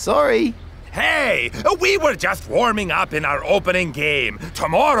 Sorry. Hey, we were just warming up in our opening game.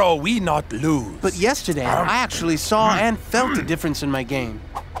 Tomorrow we not lose. But yesterday, I actually saw and felt a difference in my game.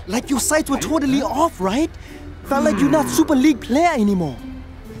 Like your sights were totally off, right? Felt like you're not Super League player anymore.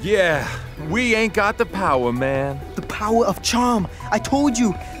 Yeah, we ain't got the power, man. The power of charm. I told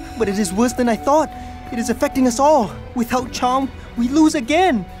you. But it is worse than I thought. It is affecting us all. Without charm, we lose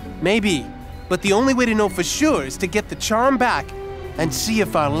again. Maybe. But the only way to know for sure is to get the charm back and see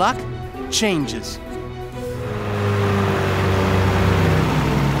if our luck changes.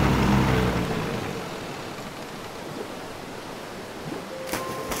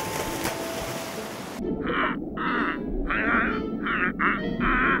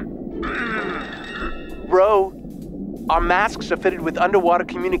 Bro, our masks are fitted with underwater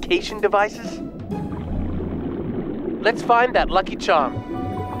communication devices? Let's find that lucky charm.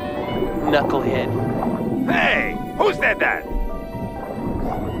 Knucklehead. Hey, who said that?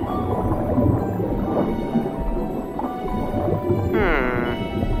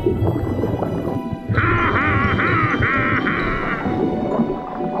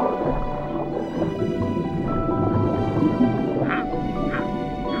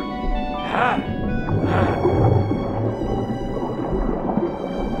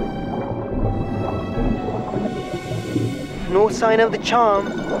 No sign of the charm.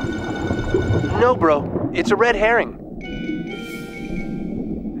 No, bro. It's a red herring.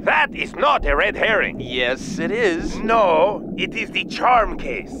 That is not a red herring. Yes, it is. No, it is the charm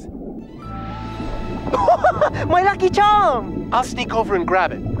case. My lucky charm! I'll sneak over and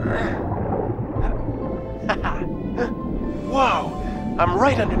grab it. Wow, I'm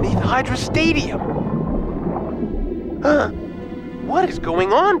right underneath Hydra Stadium. Huh? What is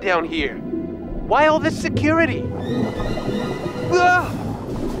going on down here? Why all this security? Ah!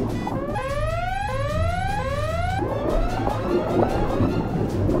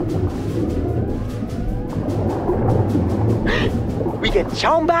 We get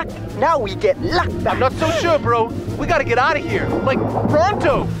charm back, now we get luck back. I'm not so sure, bro. We gotta get out of here, like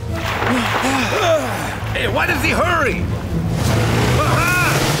pronto. Hey, why does he hurry?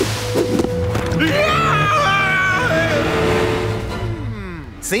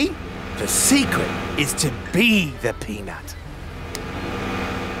 See? The secret is to be the peanut.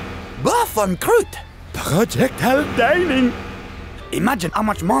 Buff on Crute. Projectile dining. Imagine how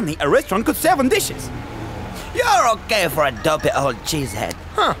much money a restaurant could save on dishes. You're okay for a dopey old cheesehead.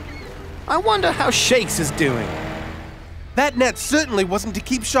 Huh. I wonder how Shakes is doing. That net certainly wasn't to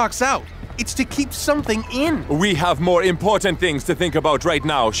keep sharks out. It's to keep something in. We have more important things to think about right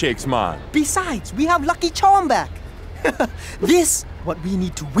now, Shakes man. Besides, we have lucky charm back. This what we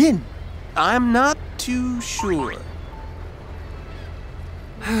need to win. I'm not too sure.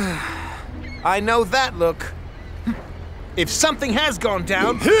 I know that look. If something has gone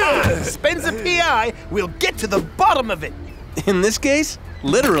down, spends a PI, we'll get to the bottom of it. In this case,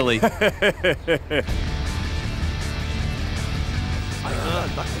 literally.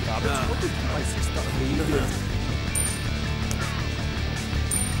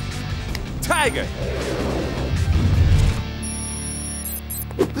 Tiger!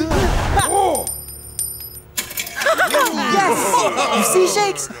 Yes! You see,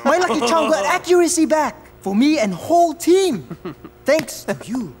 Shakes? My lucky charm got accuracy back for me and whole team. Thanks to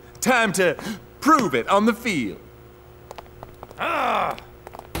you. Time to prove it on the field.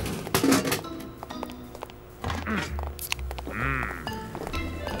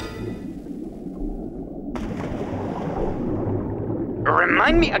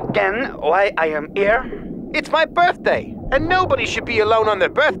 Remind me again why I am here? It's my birthday, and nobody should be alone on their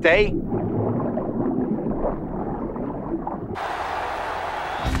birthday.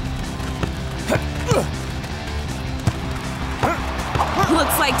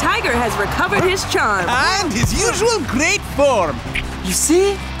 Looks like Tiger has recovered his charm. And his usual great form. You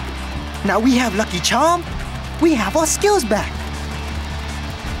see? Now we have lucky charm. We have our skills back.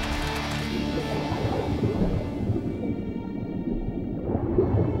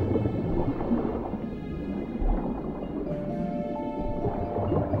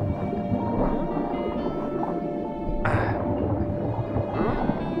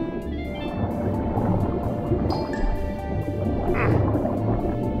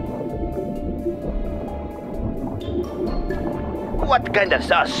 What kind of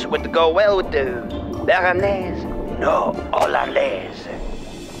sauce would go well with the Béarnaise? No, Hollandaise.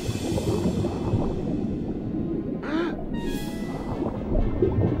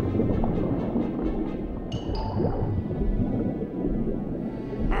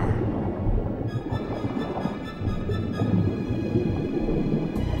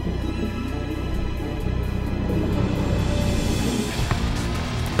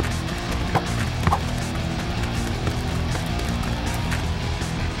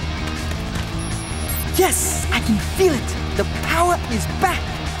 Yes, I can feel it. The power is back.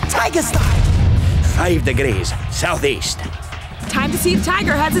 Tiger style. 5 degrees southeast. Time to see if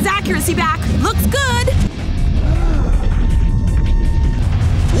Tiger has his accuracy back. Looks good.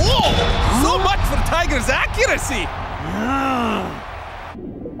 Whoa! So much for Tiger's accuracy.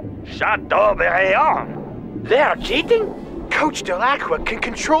 Chateaubriand. They are cheating? Coach Delacqua can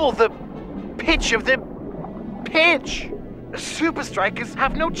control the pitch of the pitch. The Supa Strikas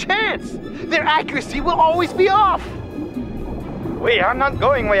have no chance. Their accuracy will always be off. We are not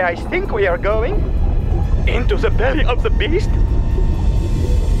going where I think we are going. Into the belly of the beast.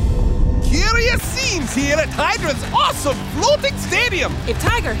 Curious scenes here at Hydra's awesome floating stadium. If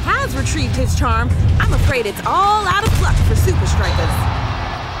Tiger has retrieved his charm, I'm afraid it's all out of luck for Supa Strikas.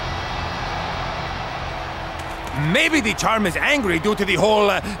 Maybe the charm is angry due to the whole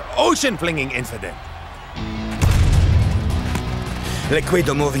ocean flinging incident.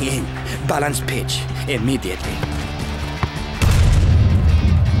 Liquido moving in. Balance pitch. Immediately.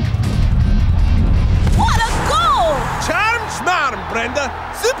 What a goal! Charm schmarm, Brenda.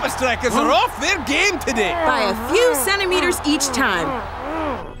 Supa Strikas are off their game today. By a few centimeters each time.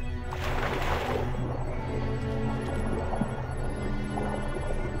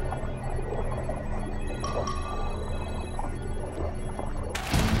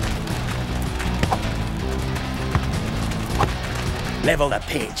 Level the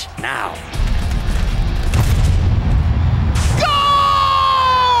pitch, now.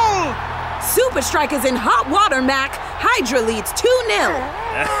 Goal! Supa Strikas in hot water, Mac. Hydra leads 2-0.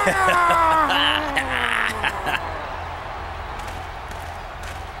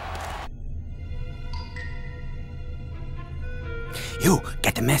 You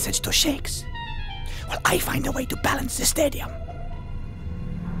get the message to Shakes, while I find a way to balance the stadium.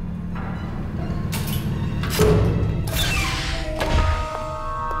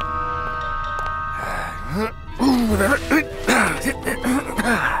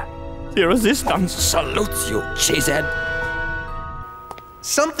 The resistance salutes you, cheesehead.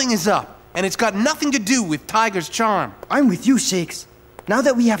 Something is up, and it's got nothing to do with Tiger's charm. I'm with you, Shakes. Now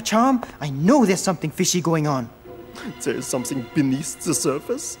that we have charm, I know there's something fishy going on. There is something beneath the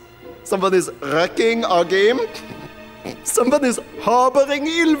surface. Someone is wrecking our game. Someone is harboring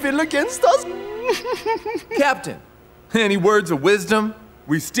ill will against us. Captain, any words of wisdom?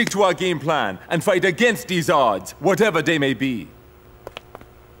 We stick to our game plan and fight against these odds, whatever they may be.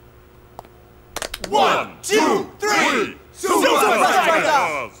 1, 2, 3, Supa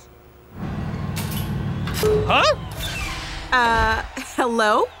Strikas! Huh?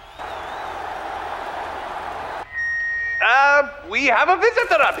 Hello? We have a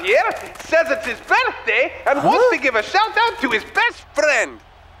visitor up here. Says it's his birthday and wants to give a shout out to his best friend.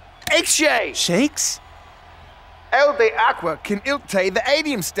 X-Shay! Shakes? El de Aqua can ilte the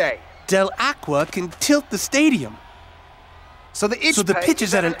adium stay. Del Aqua can tilt the stadium. So the pitch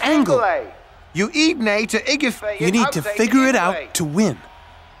is at an angle. You need to igify. You need to figure it out to win.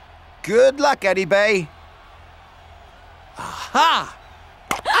 Good luck, Eddie Bay. Aha!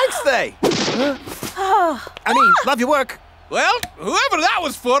 Thanks, they. I mean, love your work. Well, whoever that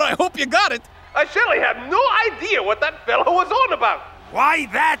was for, I hope you got it. I surely have no idea what that fellow was on about. Why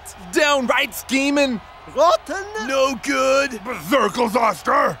that? Downright scheming. Rotten? No good. Berserkles,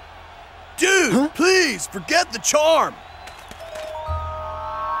 Oster! Dude, please, forget the charm.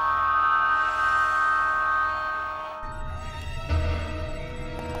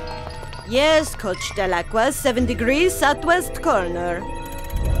 Yes, Coach Delacroix, 7 degrees southwest corner.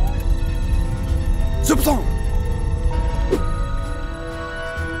 Soupçon!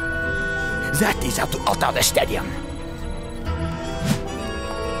 That is how to alter the stadium.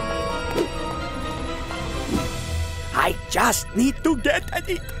 I just need to get at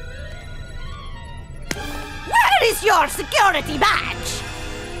it. Where is your security badge?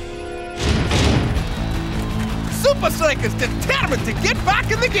 Supa Strikas determined to get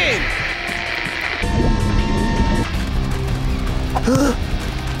back in the game.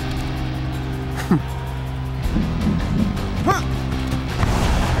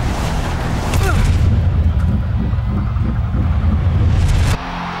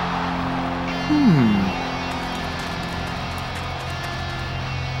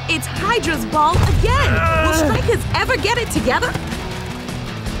 It's Hydra's ball again! Will Strikas ever get it together?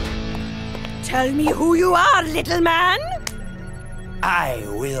 Tell me who you are, little man! I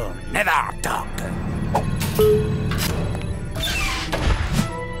will never talk.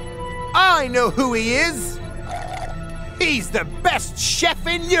 I know who he is! He's the best chef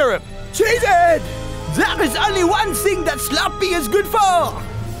in Europe! Cheated! There is only one thing that sloppy is good for!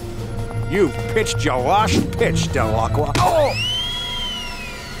 You pitched your last pitch, Delacroix. Oh!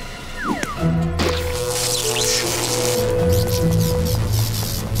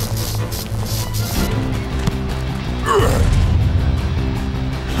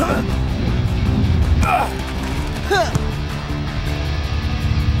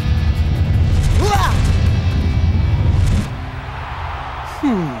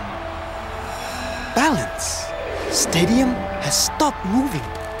 Balance. Stadium has stopped moving.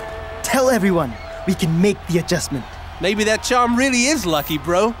 Tell everyone we can make the adjustment. Maybe that charm really is lucky,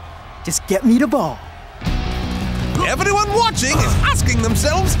 bro. Just get me the ball. Everyone watching is asking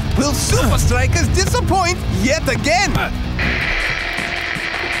themselves, will Supa Strikas disappoint yet again?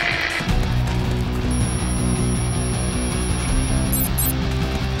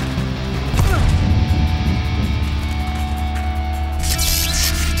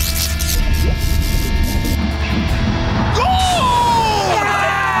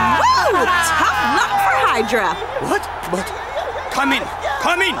 Hydra. What? But come in!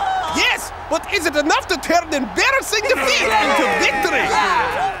 Come in! Yes, but is it enough to turn embarrassing defeat into victory?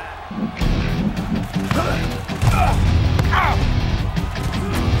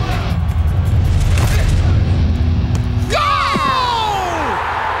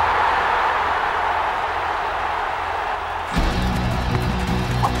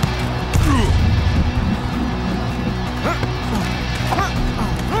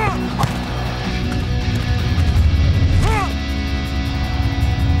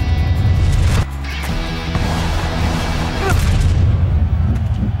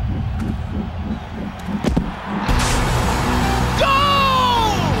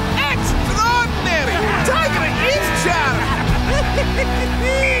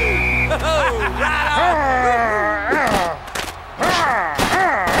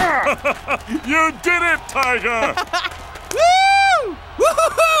 You did it, Tiger! Woo!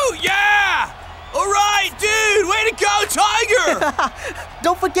 Woo-hoo-hoo! Yeah! All right, dude! Way to go, Tiger!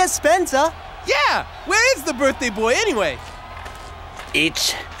 Don't forget Spencer. Yeah! Where is the birthday boy anyway?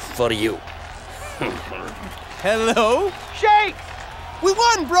 It's for you. Hello? Shake! We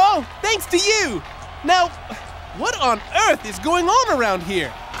won, bro! Thanks to you! Now, what on earth is going on around here?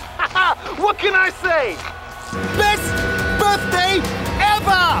 What can I say? Best birthday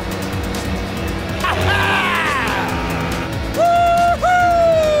ever!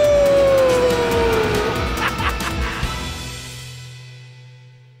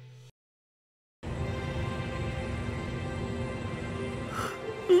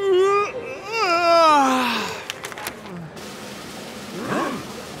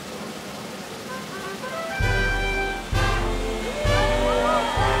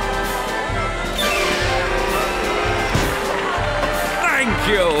 Thank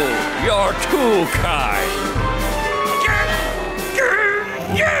you! You're too kind!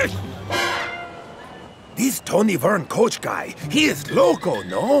 Yes! This Tony Vern coach guy, he is loco,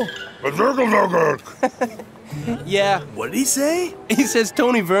 no? Yeah. What did he say? He says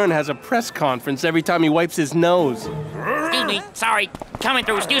Tony Vern has a press conference every time he wipes his nose. Excuse me, sorry. Coming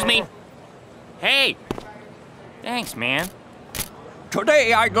through, excuse me. Hey. Thanks, man.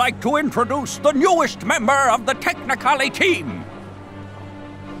 Today I'd like to introduce the newest member of the Technically team.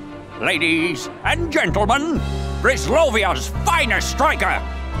 Ladies and gentlemen, Brislovia's finest striker,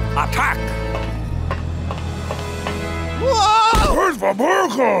 Attak. Whoa! Where's the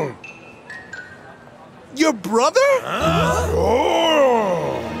burger? Your brother?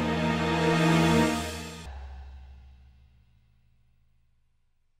 Oh!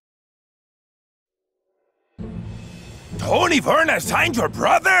 Tony Vern has signed your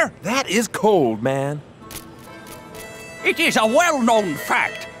brother? That is cold, man. It is a well-known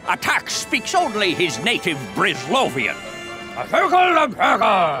fact. Attak speaks only his native Brislovian.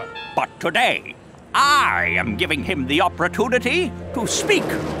 But today, I am giving him the opportunity to speak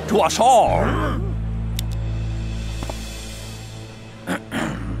to us all.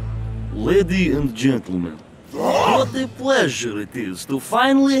 Ladies and gentlemen, what a pleasure it is to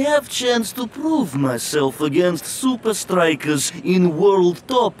finally have chance to prove myself against Supa Strikas in World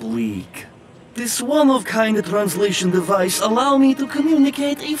Top League. This one-of-kind translation device allow me to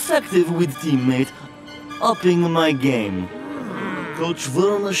communicate effective with teammate, upping my game. Coach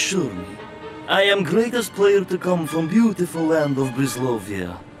Vern assure me, I am greatest player to come from beautiful land of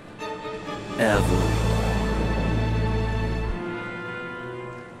Brislovia. Ever.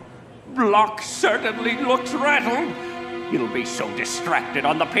 Blok certainly looks rattled. He'll be so distracted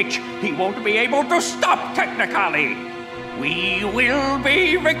on the pitch, he won't be able to stop Technically. We will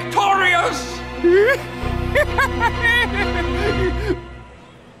be victorious!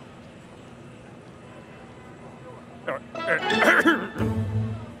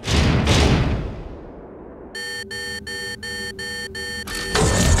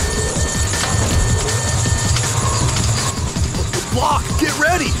 Blok, get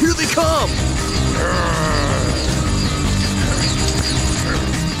ready! Here they come!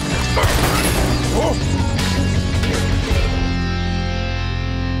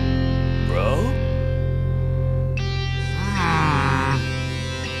 Bro?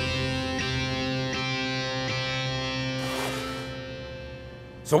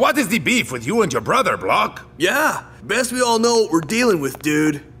 So what is the beef with you and your brother, Blok? Yeah, best we all know what we're dealing with,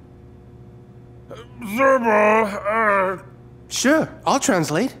 dude. Sure, I'll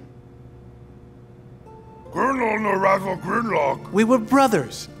translate. We were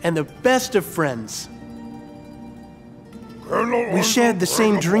brothers and the best of friends. We shared the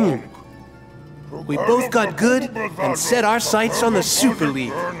same dream. We both got good and set our sights on the Super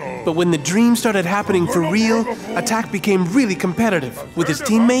League. But when the dream started happening for real, Attak became really competitive with his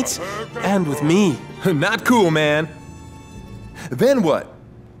teammates and with me. Not cool, man. Then what?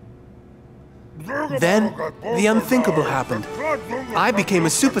 Then, the unthinkable happened. I became a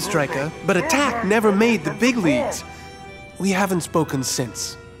Supa Striker, but Attak never made the big leagues. We haven't spoken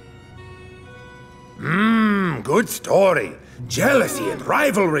since. Good story. Jealousy and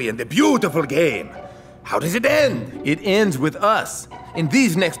rivalry in the beautiful game. How does it end? It ends with us. In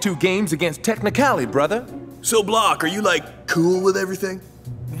these next 2 games against Technically, brother. So, Blok, are you, like, cool with everything?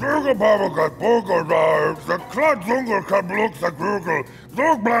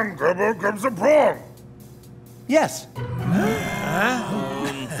 Yes.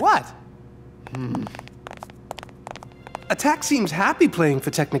 What? Attak seems happy playing for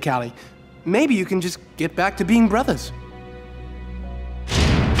Technically. Maybe you can just get back to being brothers.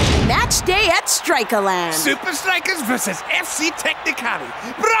 Match day at Strikerland. Supa Strikas versus FC Technically.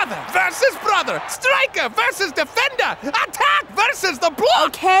 Brother versus brother. Striker versus defender. Attak versus the Blok.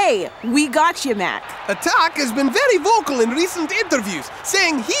 Okay, we got you, Mac. Attak has been very vocal in recent interviews,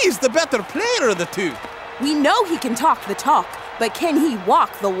 saying he's the better player of the two. We know he can talk the talk, but can he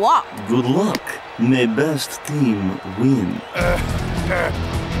walk the walk? Good luck. May best team win.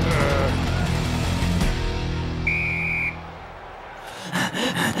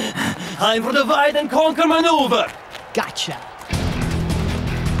 Time for the divide and conquer maneuver! Gotcha!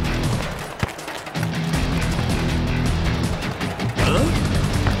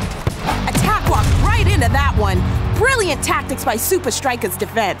 Attak walked right into that one. Brilliant tactics by Supa Strikas'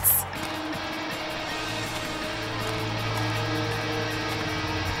 defense.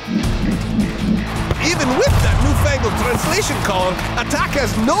 Even with that newfangled translation column, Attak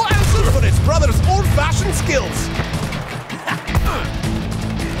has no answer for his brother's old-fashioned skills.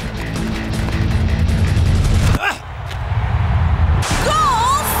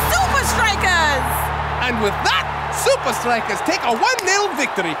 And with that, Supa Strikas take a 1-0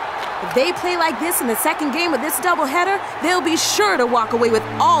 victory. If they play like this in the second game of this doubleheader, they'll be sure to walk away with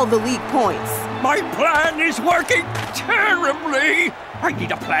all the league points. My plan is working terribly. I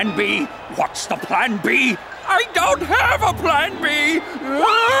need a plan B. What's the plan B? I don't have a plan B.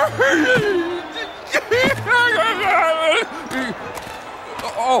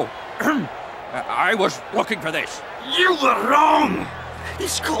 I was looking for this. You were wrong!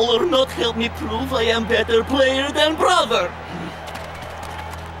 This color not help me prove I am better player than brother.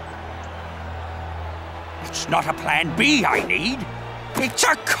 It's not a plan B I need. It's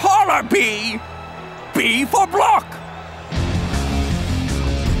a color B. B for Blok.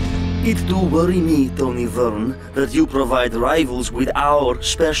 It do worry me, Tony Vern, that you provide rivals with our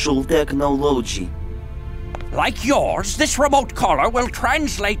special technology. Like yours, this remote collar will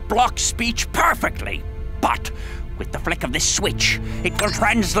translate Blok's speech perfectly. But with the flick of this switch, it will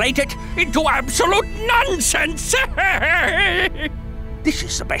translate it into absolute nonsense. This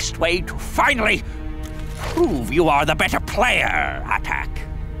is the best way to finally prove you are the better player, Attak.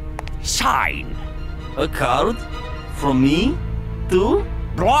 Sign. A card? From me? To?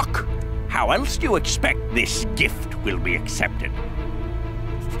 Blok, how else do you expect this gift will be accepted?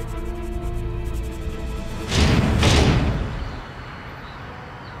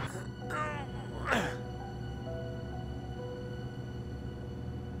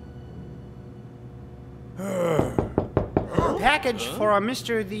 Package for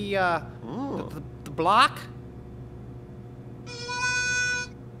Mr. the Blok?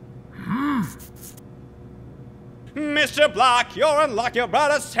 Mr. Blok, you're unlocked. Your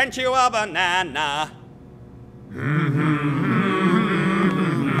brother sent you a banana.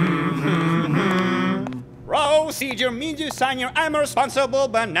 Procedure means you sign your I'm responsible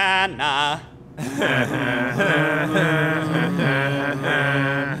banana.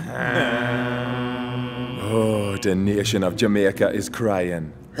 Oh, the nation of Jamaica is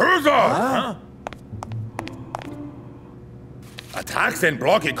crying. Huzzah! Attak sent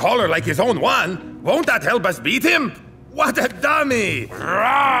Blok a collar like his own one. Won't that help us beat him? What a dummy!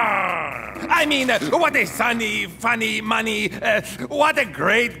 I mean, what a sunny, funny, money, what a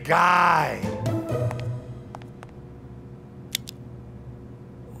great guy!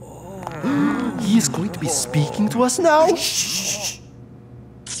 He is going to be speaking to us now?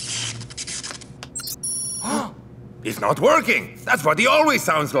 It's not working. That's what he always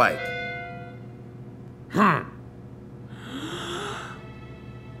sounds like.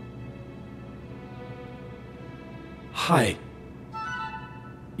 Hi.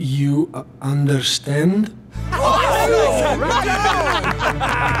 You understand?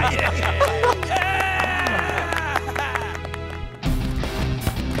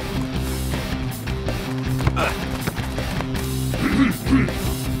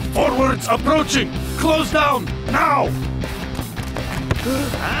 Forwards approaching! Close down! Now!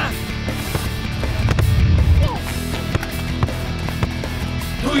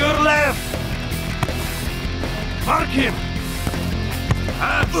 To your left! Mark him!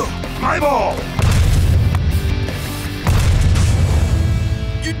 My ball!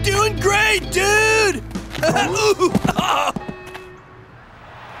 You're doing great, dude!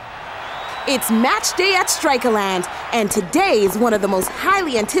 It's match day at Strikerland, and today is one of the most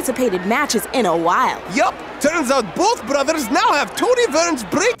highly anticipated matches in a while. Yup, turns out both brothers now have Tony Vern's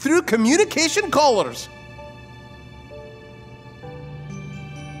breakthrough communication collars.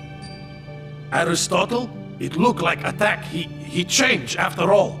 Aristotle, it looked like Attak. He changed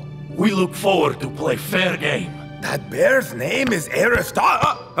after all. We look forward to play fair game. That bear's name is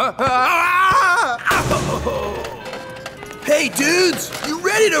Aristotle. Hey, dudes! You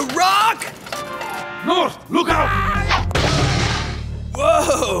ready to rock? North, look out!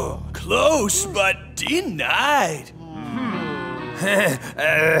 Whoa! Close, but denied.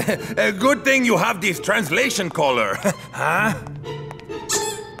 A good thing you have this translation collar, huh?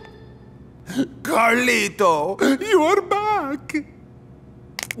 Carlito, you are back.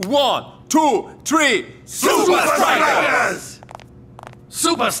 1, 2, 3, Supa Strikas!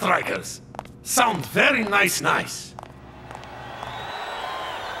 Supa Strikas! Sound very nice.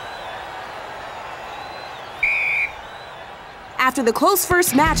 After the close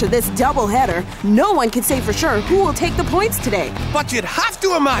first match of this doubleheader, no one can say for sure who will take the points today. But you'd have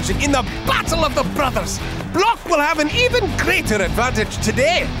to imagine, in the Battle of the Brothers, Blok will have an even greater advantage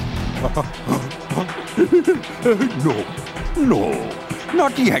today. No,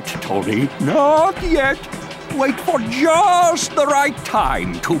 not yet, Tony, not yet. Wait for just the right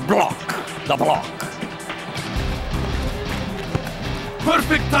time to block the block.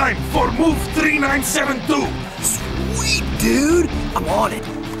 Perfect time for move 3972. Sweet, dude! I'm on it.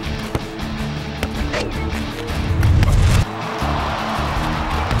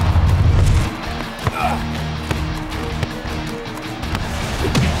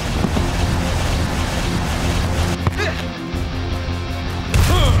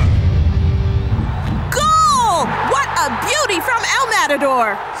 Goal! What a beauty from El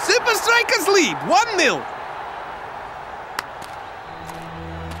Matador! Supa Strikas lead, 1-0.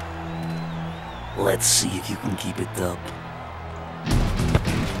 Let's see if you can keep it up.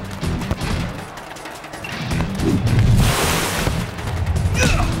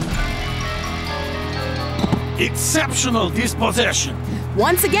 Exceptional dispossession.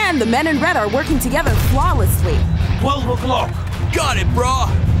 Once again, the men in red are working together flawlessly. 12 o'clock. Got it, brah.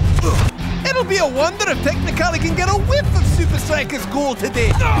 It'll be a wonder if Technicali can get a whiff of Supa Strikas' goal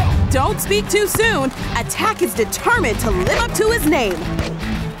today. Don't speak too soon. Attak is determined to live up to his name.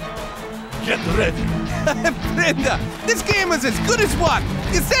 Get ready. Brenda, this game is as good as one.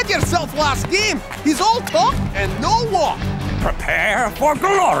 You said yourself last game. He's all talk and no walk. Prepare for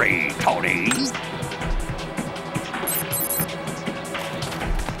glory, Tony.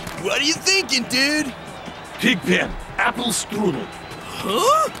 What are you thinking, dude? Pigpen, apple strudel.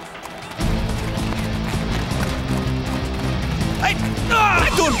 Huh? I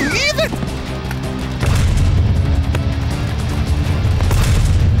don't believe it!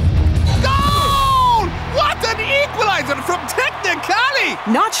 Goal! What an equalizer from Technicali!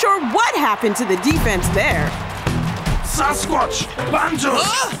 Not sure what happened to the defense there. Sasquatch, banjos,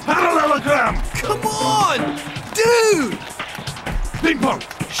 parallelogram. Come on! Dude! Ping pong,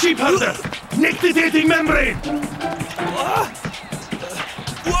 sheep herder, nictitating membrane.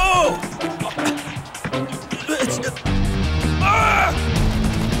 Whoa!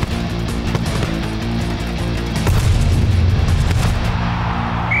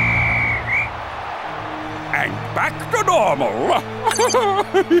 And back to normal.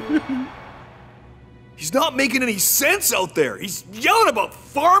 He's not making any sense out there. He's yelling about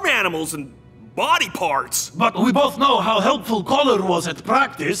farm animals and body parts. But we both know how helpful Collar was at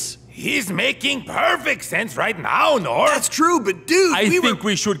practice. He's making perfect sense right now, North. That's true, but dude, I think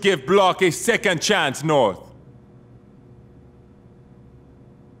we should give Blok a second chance, North.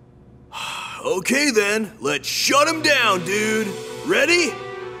 Okay then, let's shut him down, dude. Ready?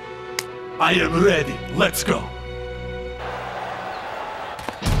 I am ready. Let's go.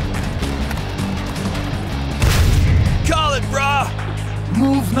 Call it, brah.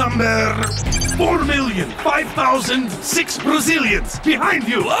 Move number 4,005,006 Brazilians. Behind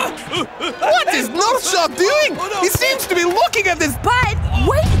you. What is Northshaw doing? He seems to be looking at this. But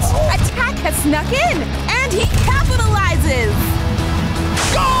wait! Attak has snuck in, and he capitalizes!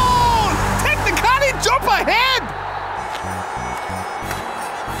 Goal! Technicali jump ahead!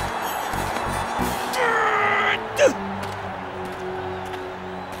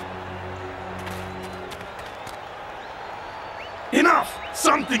 Enough!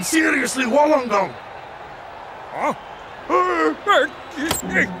 Something seriously Wollongong! Huh?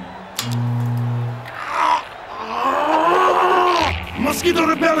 Mosquito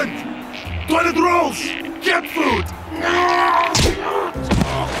repellent! Toilet rolls! Cat food!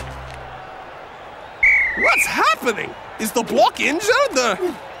 What's happening? Is the Blok injured?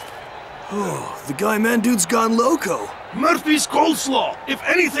 Oh, the guy man dude's gone loco. Murphy's coleslaw! If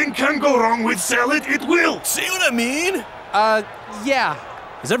anything can go wrong with salad, it will! See what I mean? Yeah.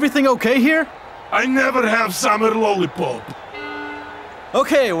 Is everything okay here? I never have summer lollipop.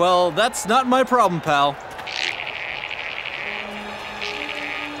 Okay, well, that's not my problem, pal.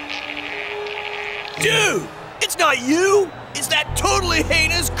 Dude! It's not you! It's that totally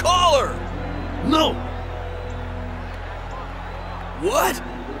heinous Collar! No! What?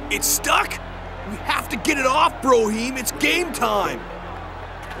 It's stuck? We have to get it off, Brohim. It's game time.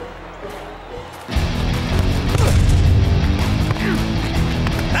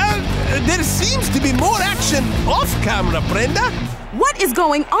 There seems to be more action off camera, Brenda. What is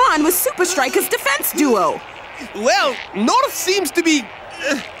going on with Supa Strikas' defense duo? Well, North seems to be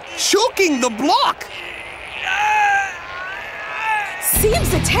choking the Blok. Seems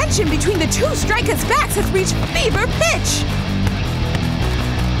the tension between the two strikers' backs has reached fever pitch.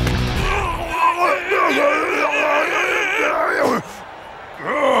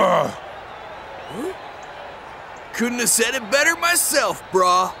 Couldn't have said it better myself,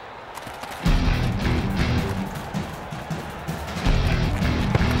 brah.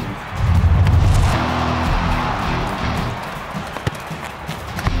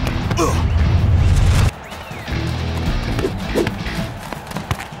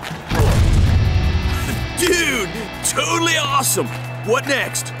 Dude, totally awesome. What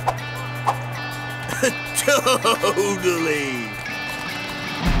next? Totally.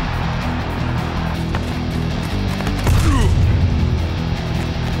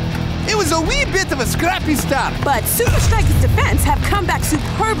 It was a wee bit of a scrappy start. But Supa Strikas' defense have come back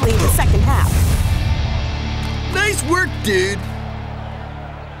superbly in the second half. Nice work, dude.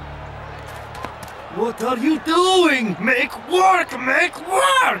 What are you doing? Make work! Make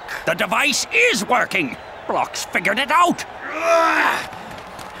work! The device is working. Blok's figured it out.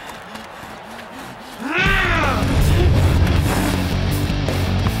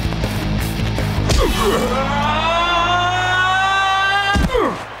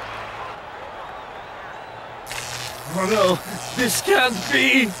 can't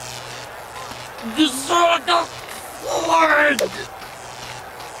be! Destroy the forward!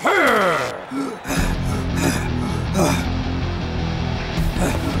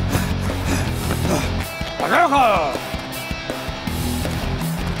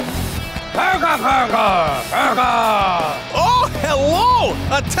 Oh, hello!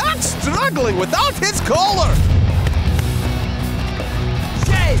 Attak struggling without his collar!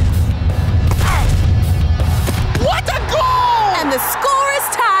 What a goal! And the score is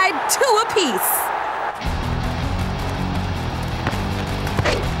tied 2 apiece.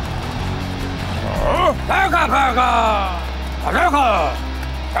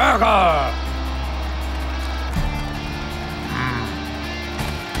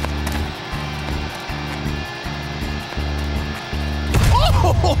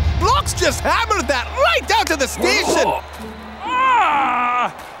 Oh, Blok's just hammered that right down to the station!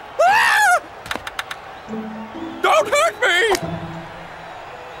 Don't hurt me!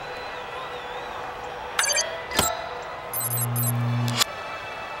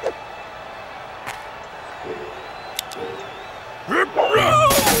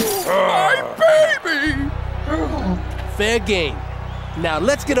 My baby! Fair game. Now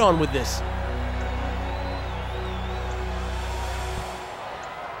let's get on with this.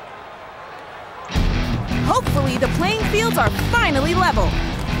 Hopefully, the playing fields are finally level.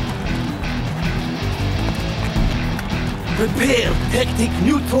 Prepare Tactic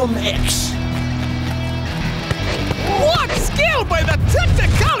Neutron X. What skill by the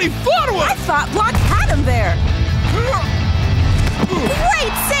technically forward! I thought Blok had him there.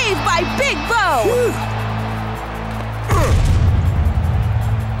 Great save by Big Bo!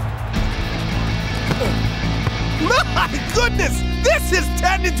 My goodness! This has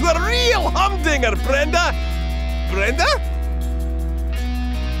turned into a real humdinger, Brenda! Brenda?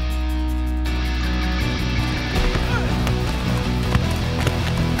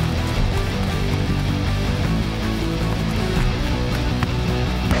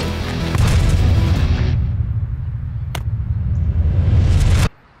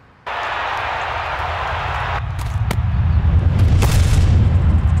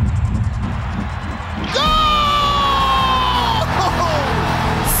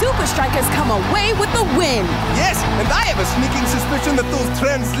 Supa Strikas come away with the win. Yes, and I have a sneaking suspicion that those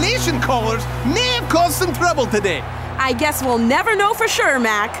translation callers may have caused some trouble today. I guess we'll never know for sure,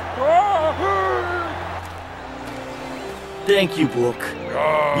 Mac. Thank you, Blok.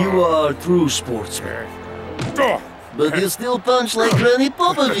 You are a true sportsman. But you still punch like Granny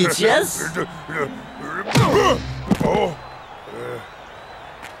Popovich, yes?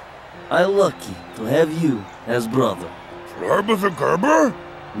 I'm lucky to have you as brother. Gerber the Gerber?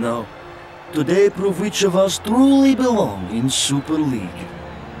 No. Today prove which of us truly belong in Super League.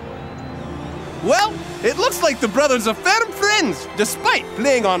 Well, it looks like the brothers are firm friends, despite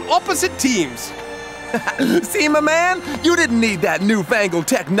playing on opposite teams. See, my man? You didn't need that newfangled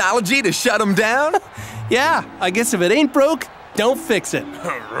technology to shut them down. Yeah, I guess if it ain't broke, don't fix it.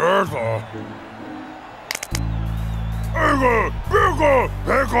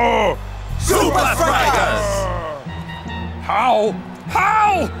 Supa Strikas! How?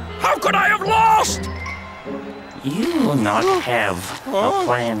 How could I have lost? You will not have a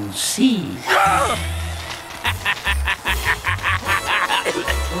plan C.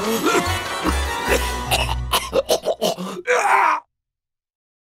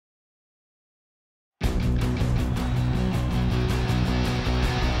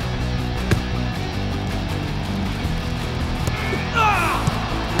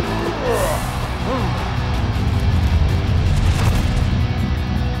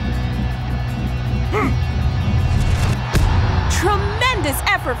 Tremendous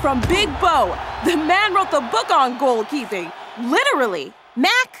effort from Big Bo. The man wrote the book on goalkeeping. Literally.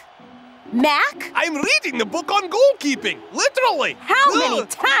 Mac? I'm reading the book on goalkeeping. Literally. How many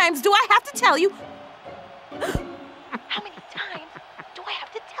times do I have to tell you? How many times do I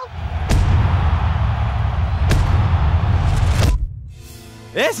have to tell you?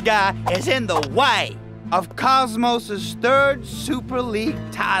 This guy is in the way of Cosmos' 3rd Super League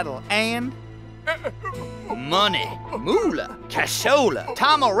title and money, moolah, cashola,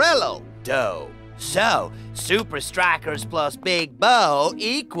 tamarello, dough. So, Supa Strikas plus Big Bo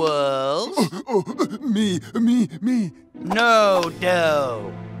equals... Me. No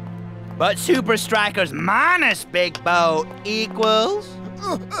dough. But Supa Strikas minus Big Bo equals...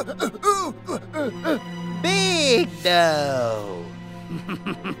 Big dough.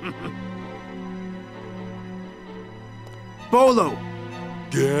 Bolo.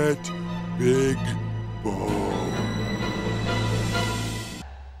 Get Big Bo.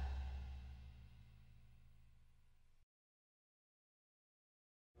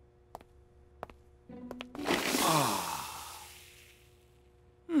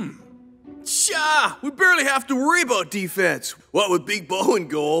 Pshaw! We barely have to worry about defense. What with Big Bo in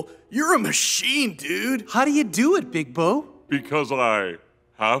goal, you're a machine, dude. How do you do it, Big Bo? Because I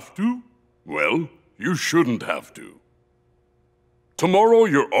have to? Well, you shouldn't have to. Tomorrow,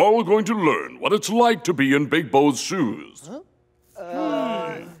 you're all going to learn what it's like to be in Big Bo's shoes.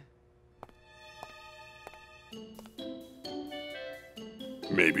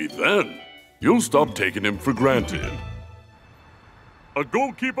 Maybe then, you'll stop taking him for granted. A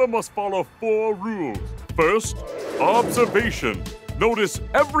goalkeeper must follow 4 rules. First, observation. Notice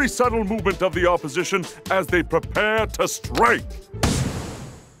every subtle movement of the opposition as they prepare to strike.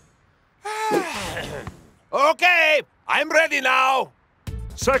 Okay, I'm ready now.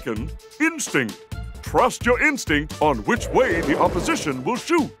 Second, instinct. Trust your instinct on which way the opposition will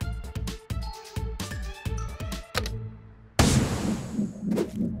shoot.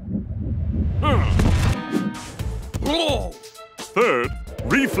 Third,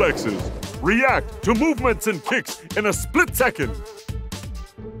 reflexes. React to movements and kicks in a split second.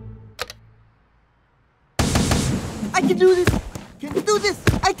 I can do this! Can do this!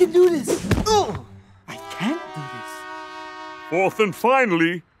 I can do this! Oh! I can't do this. Fourth and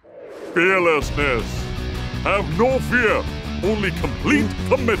finally, fearlessness. Have no fear, only complete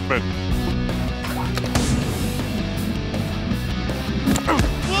commitment.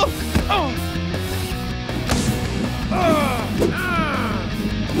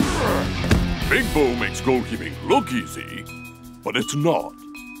 Big Bo makes goalkeeping look easy, but it's not.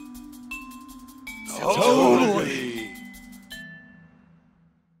 Totally.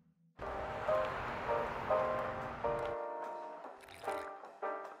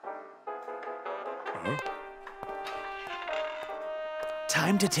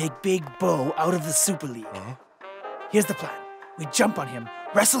 Time to take Big Bo out of the Super League. Here's the plan. We jump on him,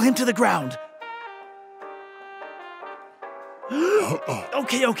 wrestle him to the ground.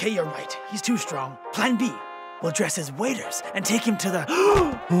 Okay, you're right. He's too strong. Plan B. We'll dress as waiters and take him to the...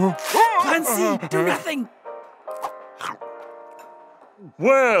 Plan C. Do nothing.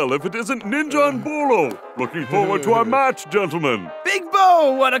 Well, if it isn't Ninja and Bolo, looking forward to our match, gentlemen. Big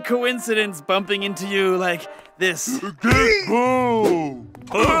Bo, what a coincidence bumping into you like this. Big Bo!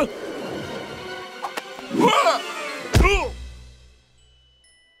 Huh?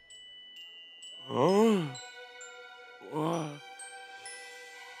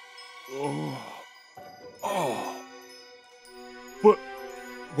 But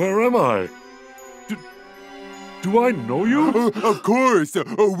where am I? Do I know you? Of course,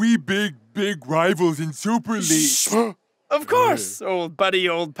 we big rivals in Super League. Of course, old buddy,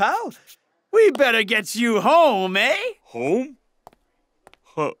 old pal. We better get you home, eh? Home?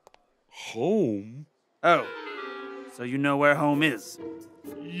 Home? Oh, so you know where home is?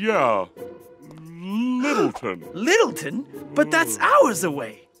 Yeah, Littleton. Littleton? But that's hours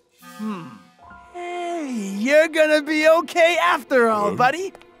away. Hey, you're gonna be okay after all,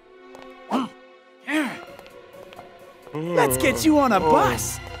 buddy. Let's get you on a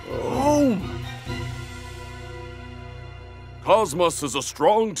bus. Home. Cosmos is a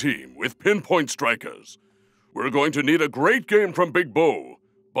strong team with pinpoint strikers. We're going to need a great game from Big Bo,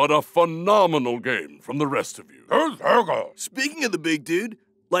 but a phenomenal game from the rest of you. Speaking of the big dude,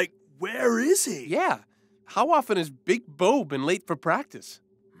 like, where is he? Yeah. How often has Big Bo been late for practice?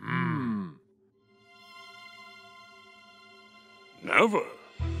 Never.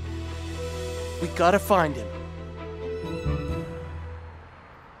 We gotta find him.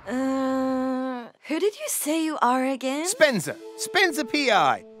 Who did you say you are again? Spencer. Spencer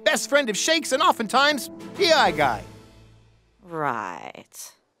P.I. Best friend of Shakes and oftentimes P.I. guy.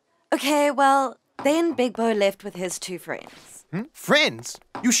 Right. Okay, well, then Big Bo left with his 2 friends. Friends?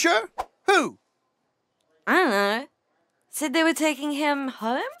 You sure? Who? I don't know. Said they were taking him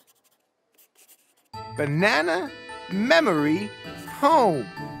home? Banana, memory, home.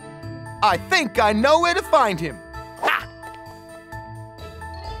 I think I know where to find him.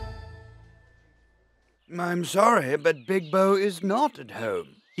 I'm sorry, but Big Bo is not at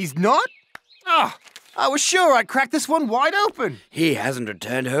home. He's not? Ah, I was sure I'd crack this one wide open. He hasn't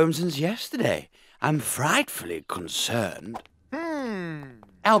returned home since yesterday. I'm frightfully concerned.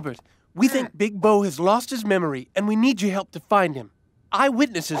 Albert, we think Big Bo has lost his memory, and we need your help to find him.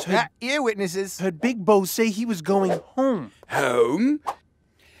 Eyewitnesses heard Big Bo say he was going home. Home?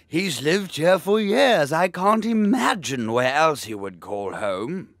 He's lived here for years. I can't imagine where else he would call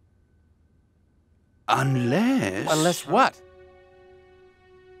home. Unless... Unless what?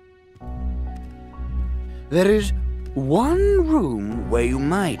 There is one room where you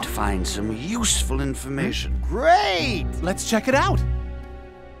might find some useful information. Great! Let's check it out.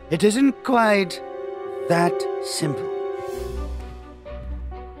 It isn't quite that simple.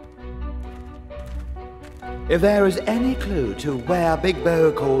 If there is any clue to where Big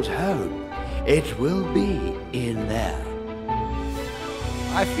Bo calls home, it will be in there.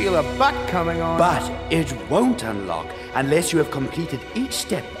 I feel a butt coming on. But it won't unlock unless you have completed each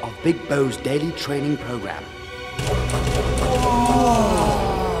step of Big Bo's daily training program.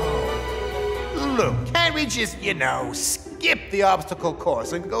 Look, can't we just, skip the obstacle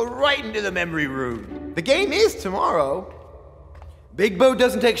course and go right into the memory room? The game is tomorrow. Big Bo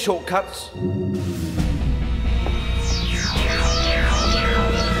doesn't take shortcuts.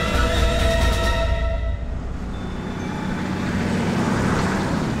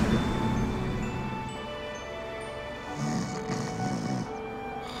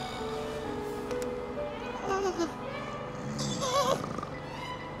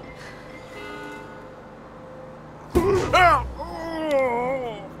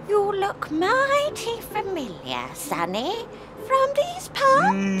 You look mighty familiar, Sonny. From these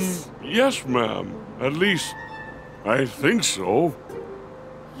parts? Yes, ma'am. At least, I think so.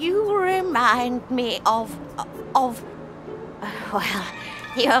 You remind me of... Well,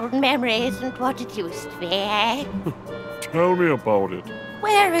 the old memory isn't what it used to be, eh? Tell me about it.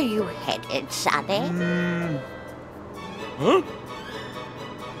 Where are you headed, Sonny? Huh?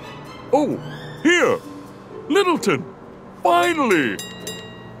 Oh, here! Littleton! Finally!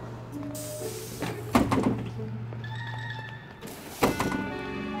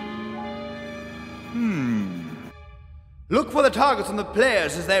 Look for the targets on the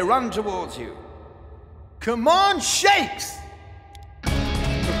players as they run towards you. Come on, Shakes!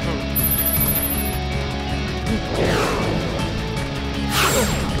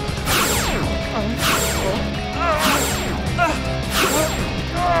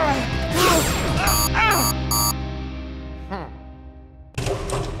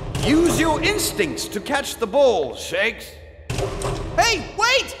 Use your instincts to catch the ball, Shakes. Hey,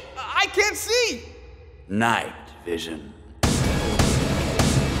 wait! I can't see! Night vision.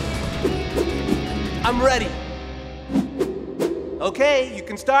 I'm ready. Okay, you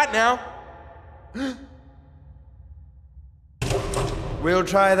can start now. We'll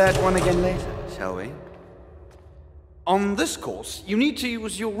try that one again later, shall we? On this course, you need to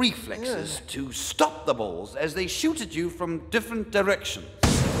use your reflexes to stop the balls as they shoot at you from different directions.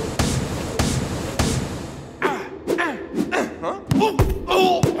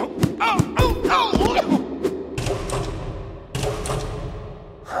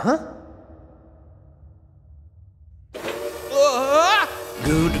 Huh?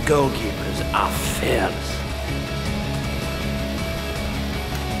 Good goalkeepers are fearless.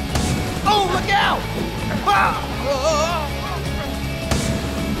 Oh, look out!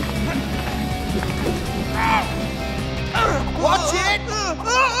 Watch it!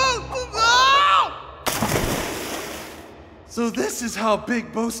 So this is how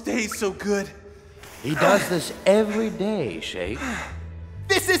Big Bo stays so good. He does this every day, Shake.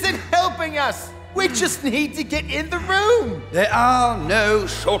 This isn't helping us! We just need to get in the room! There are no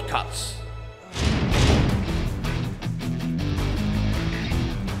shortcuts.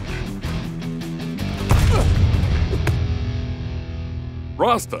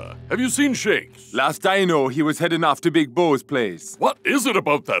 Rasta, have you seen Shakes? Last I know, he was heading off to Big Bo's place. What is it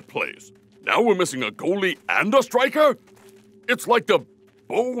about that place? Now we're missing a goalie and a striker? It's like the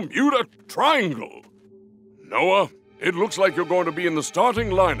Bermuda Triangle. Noah, it looks like you're going to be in the starting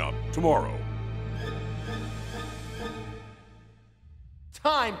lineup tomorrow.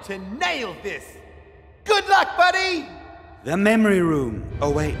 Time to nail this! Good luck, buddy! The memory room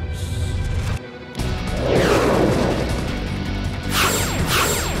awaits.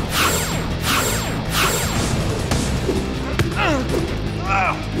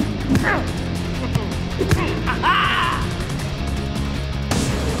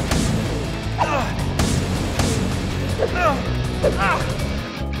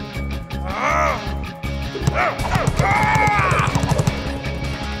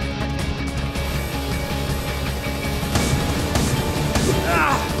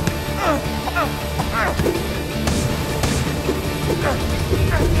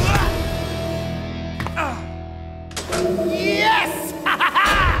 Yes!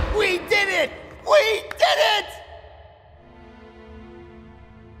 We did it! We did it!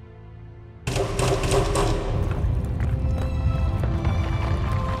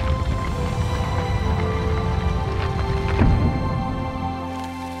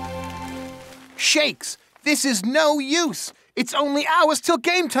 Shakes, this is no use. It's only hours till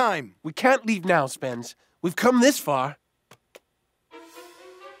game time. We can't leave now, Spence. We've come this far.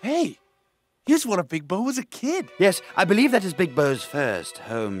 Hey, here's one of Big Bo as a kid. Yes, I believe that is Big Bo's first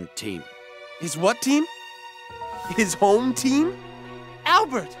home team. His what team? His home team?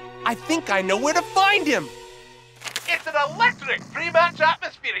 Albert, I think I know where to find him. It's an electric pre-match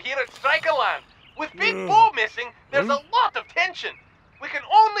atmosphere here at Strikerland. With Big Bo missing, there's a lot of tension. We can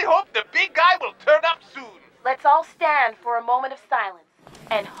only hope the big guy will turn up soon. Let's all stand for a moment of silence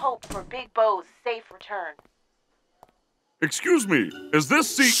and hope for Big Bo's safe return. Excuse me, is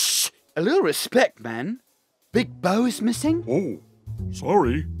this seat... Shh! A little respect, man. Big Bo is missing? Oh,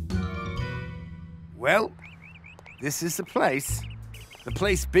 sorry. Well, this is the place. The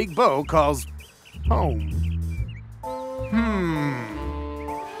place Big Bo calls home.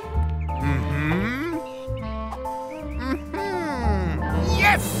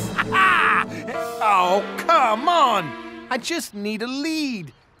 Yes! Oh, come on! I just need a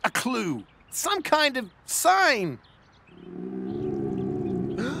lead, a clue, some kind of sign.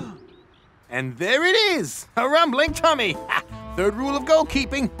 And there it is, a rumbling tummy. Third rule of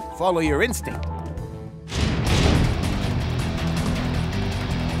goalkeeping, follow your instinct.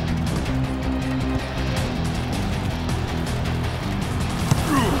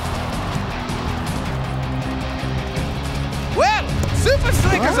 Well, Supa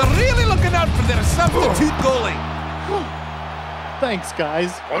Strikas are really looking out for their substitute goalie. Thanks,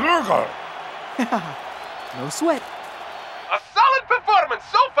 guys. No sweat. A solid performance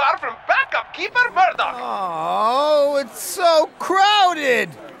so far from backup keeper Murdoch. Oh, it's so crowded.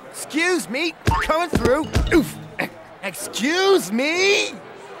 Excuse me, coming through. Oof. Excuse me?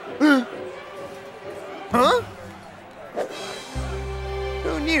 Huh?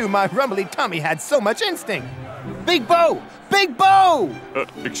 Who knew my rumbly tummy had so much instinct? Big Bo! Big Bo!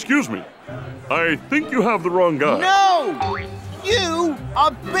 Excuse me. I think you have the wrong guy. No! You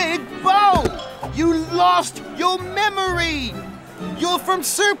are Big Bo! You lost your memory! You're from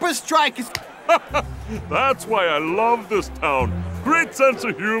Supa Strikas! That's why I love this town. Great sense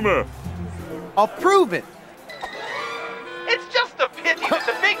of humor. I'll prove it. It's just a pity that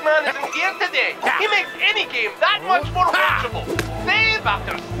the big man isn't here today. He makes any game that much more watchable. Save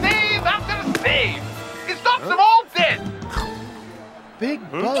after save after save. He stops them all dead.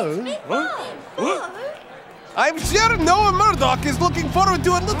 Big Bo? What? I'm sure Noah Murdoch is looking forward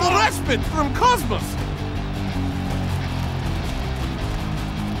to a little respite from Cosmos.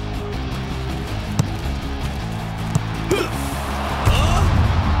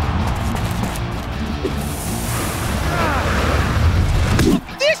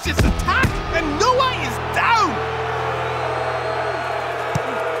 Vicious attack, and Noah is down.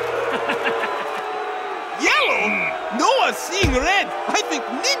 Yellow? Noah's seeing red. I think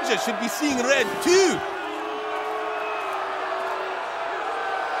Ninja should be seeing red too.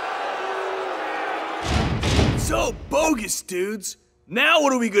 So bogus, dudes. Now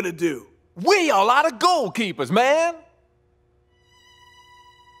what are we gonna do? We are a lot of goalkeepers, man.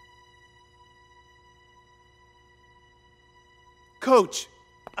 Coach,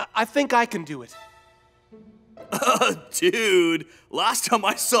 I think I can do it. Dude, last time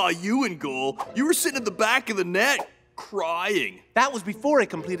I saw you in goal, you were sitting at the back of the net, crying. That was before I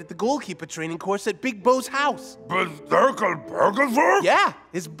completed the goalkeeper training course at Big Bo's house. Yeah,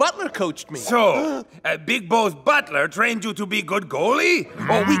 his butler coached me. So, Big Bo's butler trained you to be good goalie?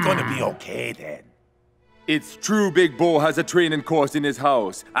 Or we gonna be okay then? It's true Big Bo has a training course in his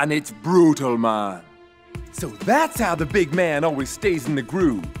house, and it's brutal, man. So that's how the big man always stays in the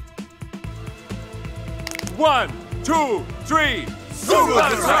groove. 1, 2, 3,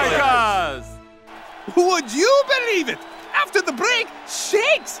 Supa Strikas! Would you believe it? After the break,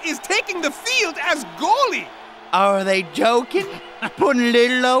 Shakes is taking the field as goalie. Are they joking? Putting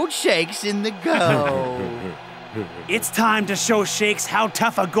little old Shakes in the goal. It's time to show Shakes how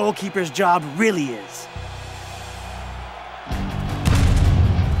tough a goalkeeper's job really is.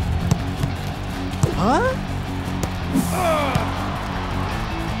 Huh?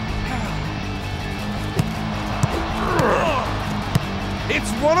 It's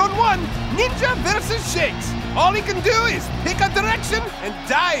one-on-one, Ninja versus Shakes. All he can do is pick a direction and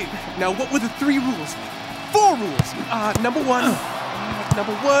dive. Now, what were the 3 rules? 4 rules. Number one.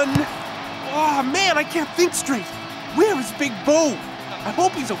 Oh, man, I can't think straight. Where is Big Bo? I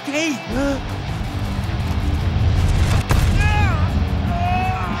hope he's okay.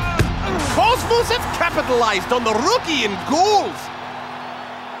 Cosmos have capitalized on the rookie in goals.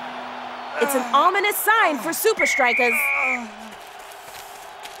 It's an ominous sign for Supa Strikas.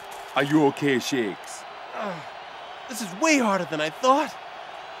 Are you okay, Shakes? This is way harder than I thought.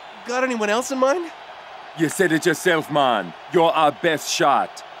 Got anyone else in mind? You said it yourself, man. You're our best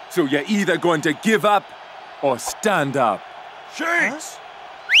shot. So you're either going to give up or stand up. Shakes!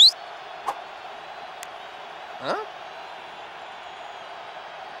 Huh?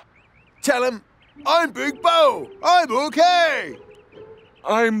 Tell him, I'm Big Bo. I'm okay.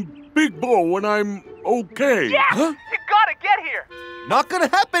 I'm Big Bo and I'm okay. Yeah! Huh? You gotta get here! Not gonna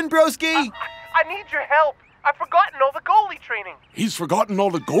happen, broski! I need your help. I've forgotten all the goalie training. He's forgotten all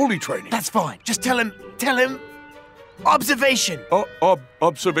the goalie training. That's fine. Just tell him. Observation.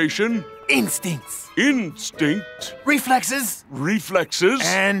 Observation. Instincts. Instinct. Reflexes. Reflexes.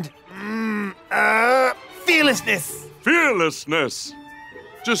 And, fearlessness. Fearlessness.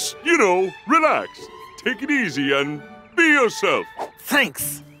 Just, relax. Take it easy and be yourself.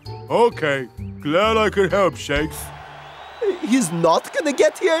 Thanks. Okay, glad I could help, Shakes. He's not gonna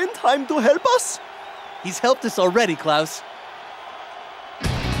get here in time to help us? He's helped us already, Klaus.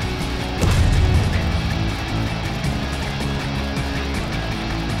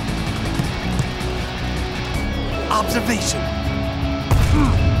 Observation.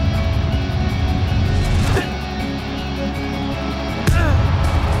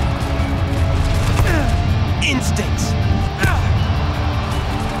 Instincts.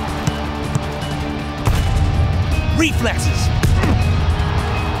 Reflexes.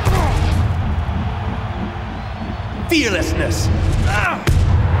 Fearlessness.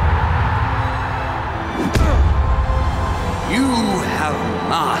 You have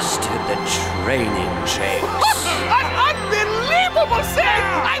mastered the training, Shakes. Unbelievable, Sam!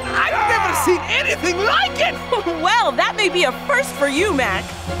 I've never seen anything like it! Well, that may be a first for you, Mac.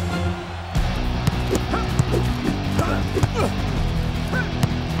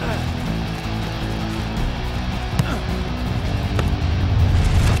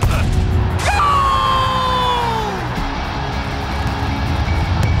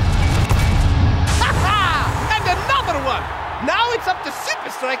 Now it's up to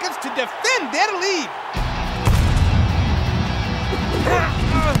Supa Strikas to defend their lead.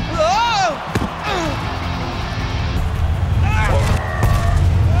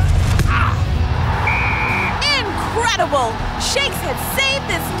 Incredible! Shakes had saved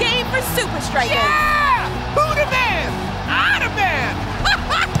this game for Supa Strikas. Yeah! Who the man? I the man!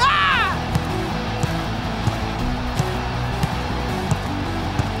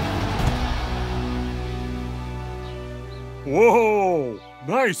 Whoa!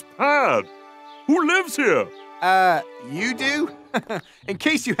 Nice pad! Who lives here? You do? In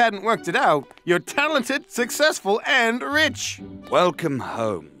case you hadn't worked it out, you're talented, successful, and rich. Welcome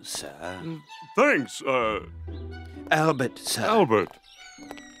home, sir. Thanks, Albert, sir. Albert.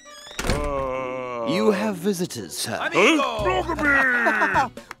 You have visitors, sir.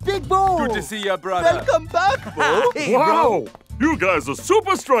 Big Bo! Good to see you, brother. Welcome back, Bo! Hey, Wow! You guys are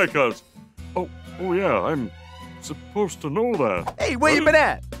Supa Strikas! Oh yeah, I'm supposed to know that. Hey, where you been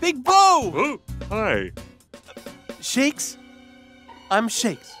at? Big Bo! Hi. Shakes? I'm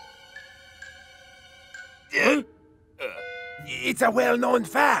Shakes. It's a well-known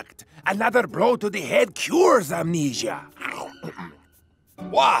fact. Another blow to the head cures amnesia.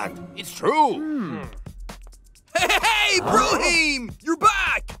 What? It's true. Hey, Brohim! You're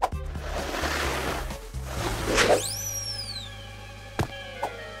back!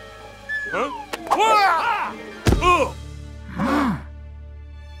 Huh?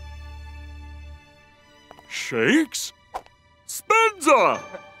 Shakes? Spencer!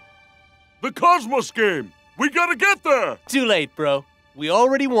 The Cosmos game! We gotta get there! Too late, bro. We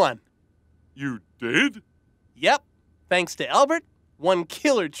already won. You did? Yep. Thanks to Albert, one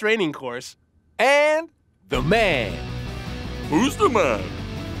killer training course, and the man. Who's the man?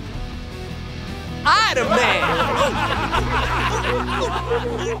 I the man!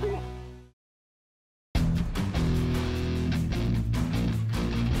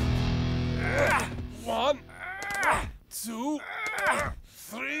 1, 2,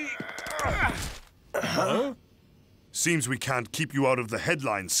 3. Huh? Seems we can't keep you out of the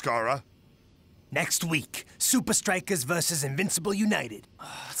headlines, Skarra. Next week, Supa Strikas versus Invincible United.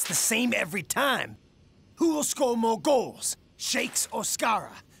 It's the same every time. Who will score more goals? Shakes or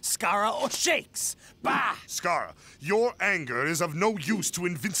Skarra? Skarra or Shakes? Bah! Skarra, your anger is of no use to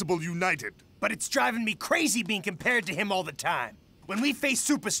Invincible United. But it's driving me crazy being compared to him all the time. When we face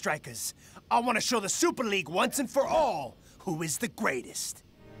Supa Strikas, I want to show the Super League once and for all who is the greatest.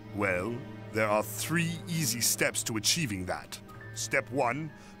 Well, there are 3 easy steps to achieving that. Step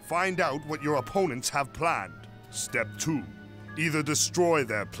 1, find out what your opponents have planned. Step 2, either destroy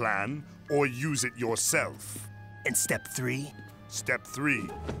their plan or use it yourself. And step 3? Step 3,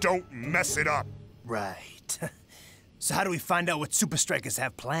 don't mess it up. Right. So how do we find out what Supa Strikas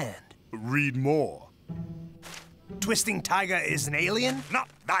have planned? Read more. Twisting Tiger is an alien? Not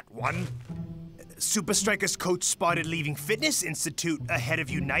that one. Supa Strikas coach spotted leaving Fitness Institute ahead of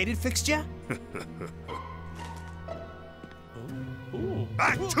United fixture?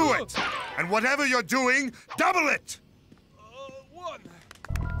 Back to it! And whatever you're doing, double it! 1.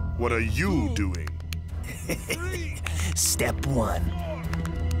 What are you doing? Step 1.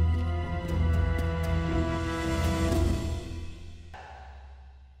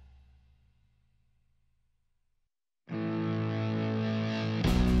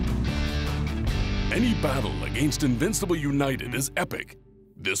 Any battle against Invincible United is epic.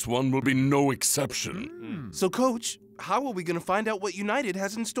 This one will be no exception. So, Coach, how are we going to find out what United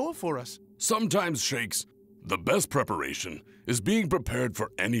has in store for us? Sometimes, Shakes, the best preparation is being prepared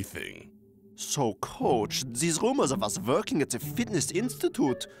for anything. So, Coach, these rumors of us working at the Fitness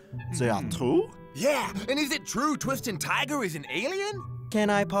Institute, they are true? Yeah, and is it true Twistin' Tiger is an alien? Can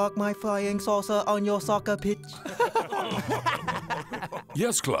I park my flying saucer on your soccer pitch?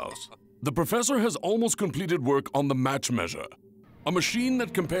 Yes, Klaus. The professor has almost completed work on the match measure, a machine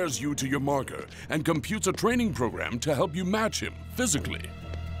that compares you to your marker and computes a training program to help you match him physically.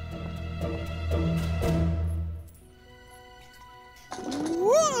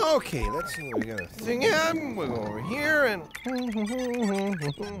 Whoa, okay, let's see what we got a thing in. We'll go over here and...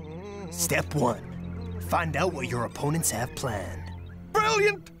 Step 1. Find out what your opponents have planned.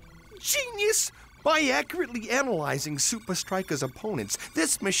 Brilliant! Genius! By accurately analyzing Supa Strikas' opponents,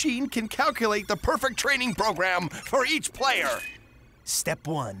 this machine can calculate the perfect training program for each player. Step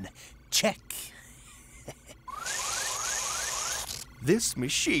 1. Check. This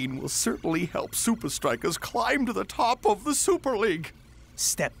machine will certainly help Supa Strikas climb to the top of the Super League.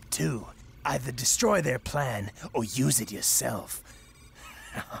 Step 2. Either destroy their plan or use it yourself.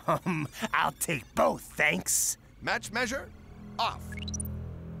 I'll take both, thanks. Match measure, off.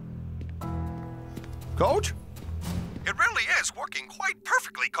 Coach? It really is working quite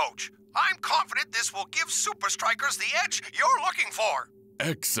perfectly, Coach. I'm confident this will give Supa Strikas the edge you're looking for.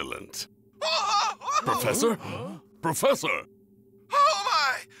 Excellent. Professor? Professor! Oh,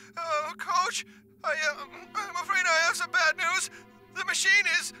 my! Coach, I'm afraid I have some bad news. The machine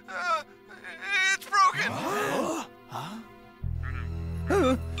is, it's broken.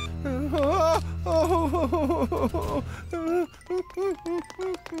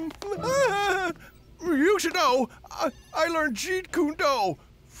 You should know, I learned Jeet Kune Do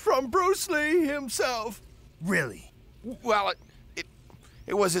from Bruce Lee himself. Really? Well,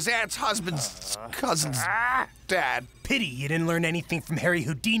 it was his aunt's husband's cousin's dad. Pity you didn't learn anything from Harry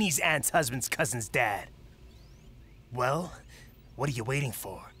Houdini's aunt's husband's cousin's dad. Well, what are you waiting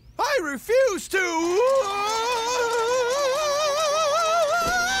for? I refuse to!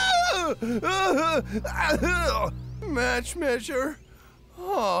 Match measure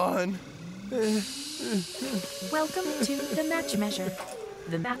on. Welcome to the match measure.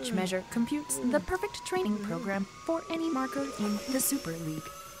 The match measure computes the perfect training program for any marker in the Super League.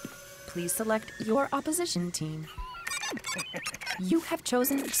 Please select your opposition team. You have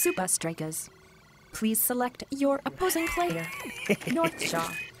chosen Supa Strikas. Please select your opposing player, North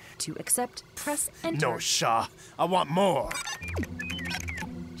Shaw. To accept, press enter. No, Shaw. I want more.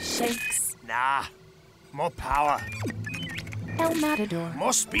 Shakes. Nah. More power. El Matador.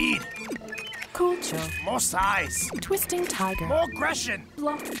 More speed. Culcho. More size. Twisting Tiger. More aggression.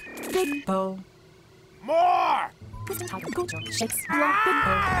 Blok. Big Bow. More! Twisting Tiger. Culcho. Shakes. Blok. Big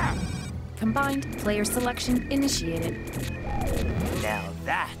Bow. Combined player selection initiated. Now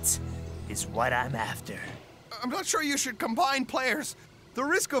that is what I'm after. I'm not sure you should combine players. The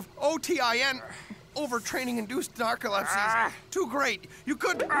risk of OTIN, overtraining-induced narcolepsy, is too great. You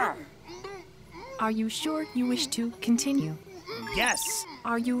could... Are you sure you wish to continue? Yes.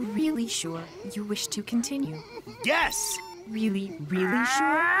 Are you really sure you wish to continue? Yes. Really, really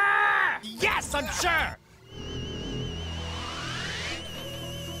sure? Yes, I'm sure.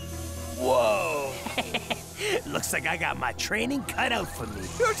 Whoa. Looks like I got my training cut out for me.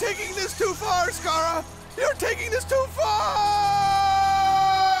 You're taking this too far, Skarra! You're taking this too far!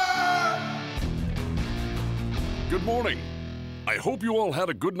 Good morning. I hope you all had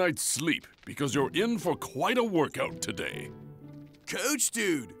a good night's sleep, because you're in for quite a workout today. Coach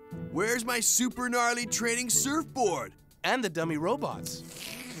dude, where's my super gnarly training surfboard? And the dummy robots.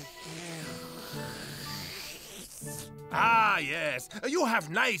 Ah, yes. You have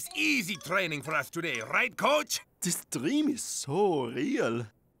nice, easy training for us today, right, Coach? This dream is so real.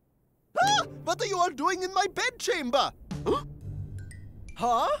 Ah, what are you all doing in my bedchamber?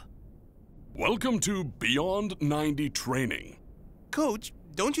 Huh? Welcome to Beyond 90 Training. Coach,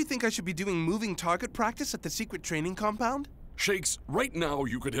 don't you think I should be doing moving target practice at the secret training compound? Shakes, right now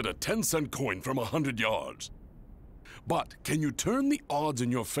you could hit a 10-cent coin from 100 yards. But can you turn the odds in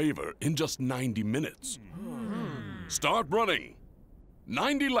your favor in just 90 minutes? Start running.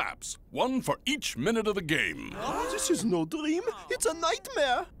 90 laps, one for each minute of the game. Oh, this is no dream. It's a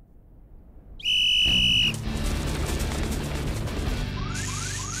nightmare.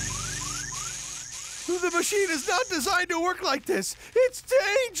 The machine is not designed to work like this. It's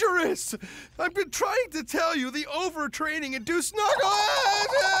dangerous. I've been trying to tell you the overtraining induced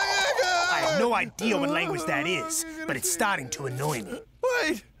I have no idea what language that is, but it's starting to annoy me.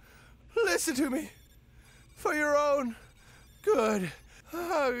 Wait. Listen to me. For your own good.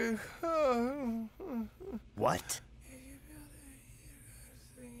 What?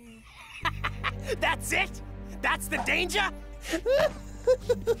 That's it? That's the danger?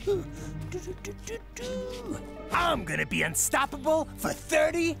 I'm gonna be unstoppable for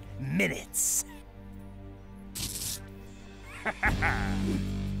 30 minutes.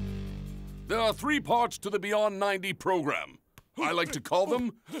 There are 3 parts to the Beyond 90 program. I like to call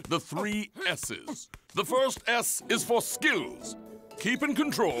them the 3 S's. The first S is for skills. Keep in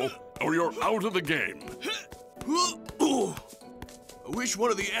control, or you're out of the game. I wish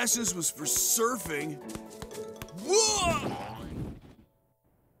one of the S's was for surfing. Whoa!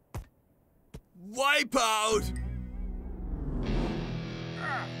 Wipe out!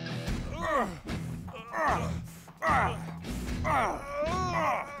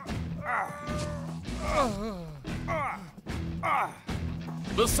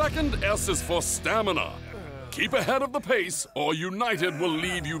 The second S is for stamina. Keep ahead of the pace, or United will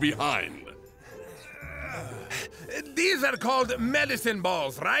leave you behind. These are called medicine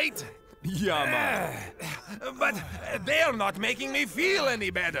balls, right? Yeah, man. But they're not making me feel any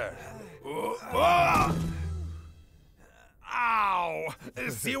better. Ow!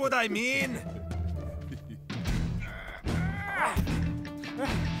 See what I mean?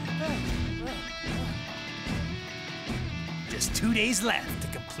 Just 2 days left to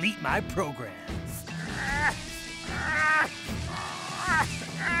complete my program.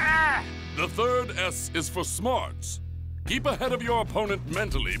 The third S is for smarts. Keep ahead of your opponent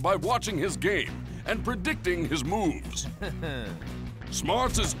mentally by watching his game and predicting his moves.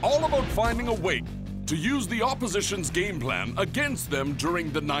 Smarts is all about finding a way to use the opposition's game plan against them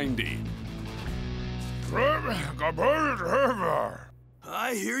during the 90.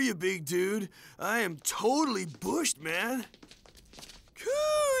 I hear you, big dude. I am totally bushed, man.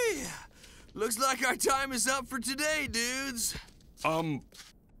 Cooey! Looks like our time is up for today, dudes.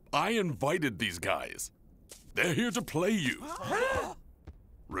 I invited these guys. They're here to play you.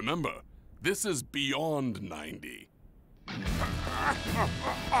 Remember, this is Beyond 90.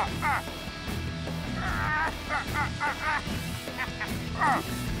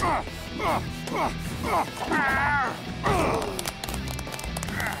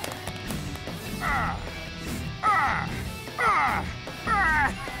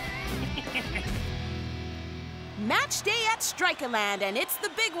 Match day at Strikerland, and it's the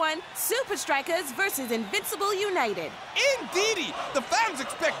big one, Supa Strikas versus Invincible United. Indeedy! The fans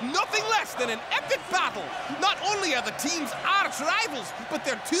expect nothing less than an epic battle. Not only are the teams arch rivals, but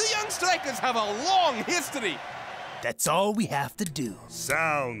their 2 young strikers have a long history. That's all we have to do.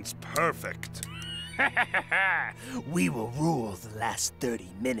 Sounds perfect. We will rule the last 30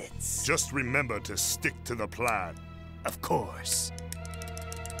 minutes. Just remember to stick to the plan. Of course.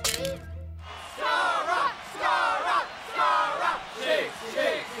 Skarra! Skarra! Skarra! Shakes,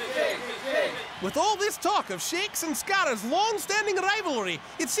 shakes, shakes, shakes. With all this talk of Shakes and Skarra's long-standing rivalry,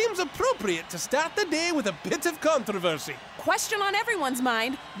 it seems appropriate to start the day with a bit of controversy. Question on everyone's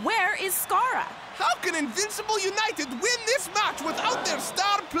mind, where is Skarra? How can Invincible United win this match without their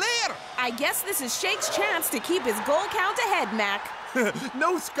star player? I guess this is Shake's chance to keep his goal count ahead, Mac.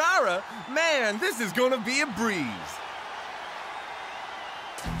 No Skarra? Man, this is gonna be a breeze.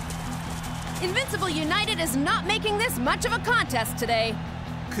 Invincible United is not making this much of a contest today.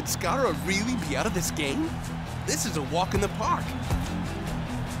 Could Skarra really be out of this game? This is a walk in the park.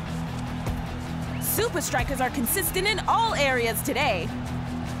 Supa Strikas are consistent in all areas today.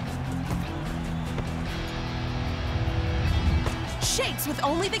 Shakes with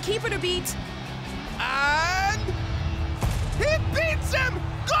only the keeper to beat. And he beats him!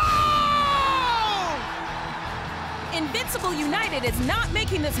 Goal! Invincible United is not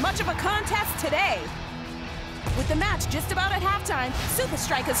making this much of a contest today. With the match just about at halftime, Supa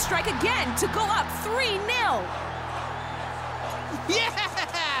Strikas strike again to go up 3-0. Yeah!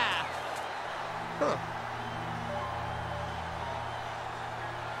 Huh.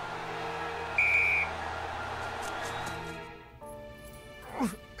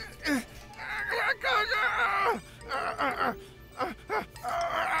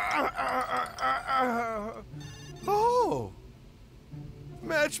 Oh!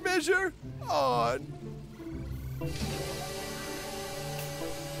 Match measure on.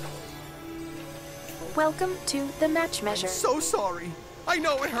 Welcome to the match measure. So sorry. I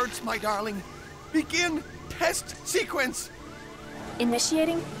know it hurts, my darling. Begin test sequence.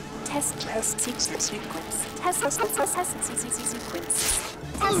 Initiating Test sequence. Test sequence. Test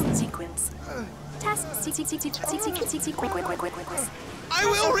sequence. I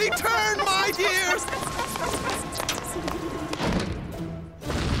will return, my dears!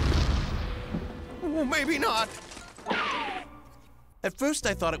 Well, maybe not. At first,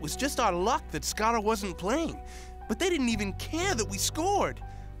 I thought it was just our luck that Skarra wasn't playing. But they didn't even care that we scored.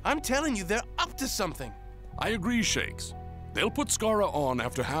 I'm telling you, they're up to something. I agree, Shakes. They'll put Skarra on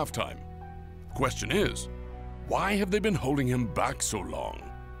after halftime. Question is, why have they been holding him back so long?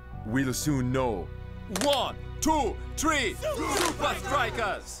 We'll soon know. 1, 2, 3, Supa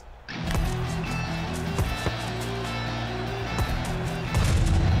Strikas!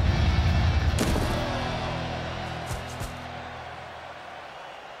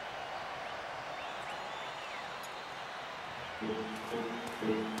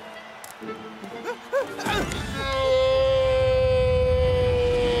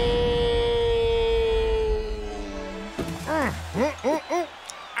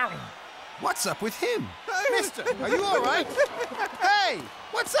 What's up with him? Mister, are you all right? Hey,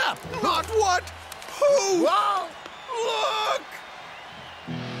 what's up? Not what? Who? Whoa! Look!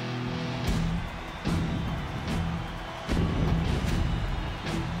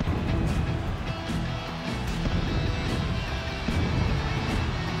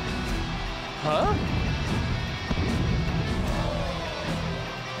 Huh?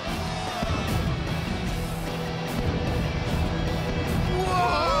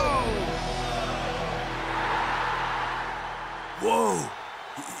 Whoa!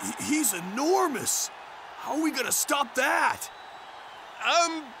 He's enormous! How are we gonna stop that?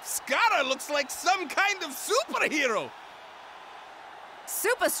 Skarra looks like some kind of superhero!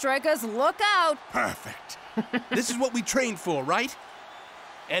 Supa Strikas, look out! Perfect. This is what we trained for, right?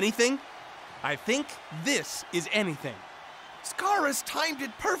 Anything? I think this is anything. Skarra's timed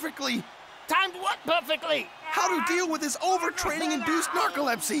it perfectly. Timed what perfectly? How to deal with his overtraining-induced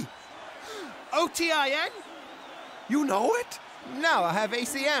narcolepsy. OTIN? You know it? No, I have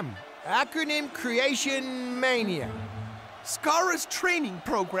ACM. Acronym Creation Mania. Skarra's training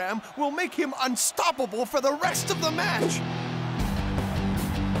program will make him unstoppable for the rest of the match.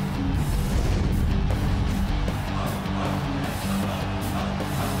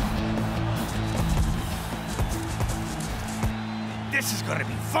 This is gonna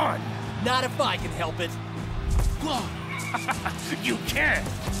be fun. Not if I can help it. You can't.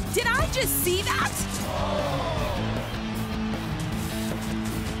 Did I just see that?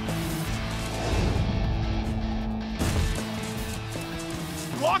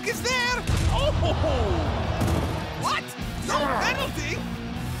 Blok is there! Oh! What? No penalty?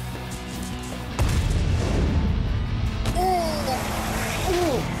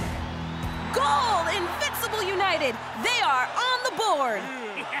 Goal! Invincible United! They are on the board!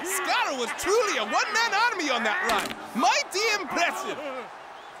 Skarra was truly a one-man army on that run. Mighty impressive.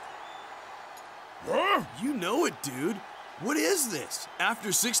 You know it, dude. What is this?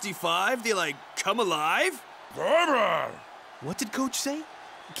 After 65, they, like, come alive? What did Coach say?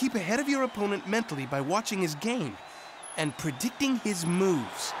 Keep ahead of your opponent mentally by watching his game and predicting his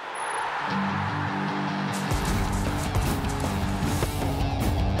moves.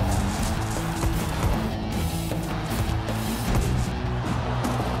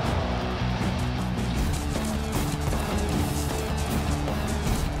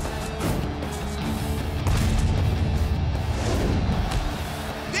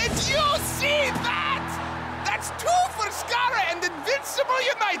 Did you see that? That's 2 for Skarra and Invincible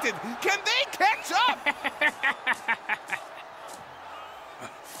United. Can they catch up?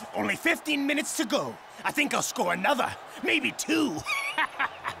 Only 15 minutes to go. I think I'll score another, maybe 2.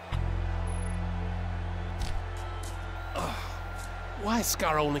 Why is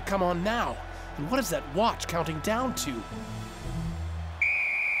Skarra only come on now? And what is that watch counting down to?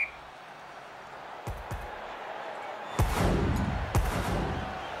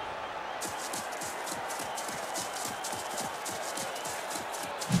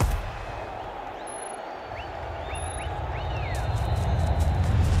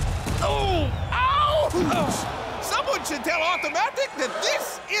 Someone should tell Automatic that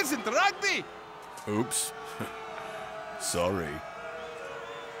this isn't rugby. Oops. Sorry.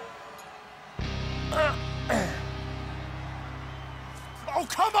 Oh,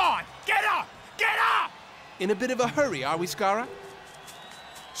 come on! Get up! Get up! In a bit of a hurry, are we, Skarra?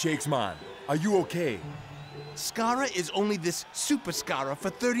 Shakes, man, are you okay? Skarra is only this Super Skarra for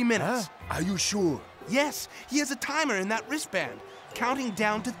 30 minutes. Huh? Are you sure? Yes, he has a timer in that wristband, counting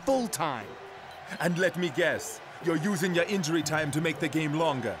down to full time. And let me guess, you're using your injury time to make the game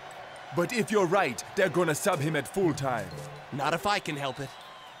longer. But if you're right, they're gonna sub him at full time. Not if I can help it.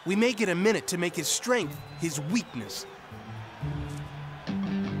 We may get a minute to make his strength his weakness.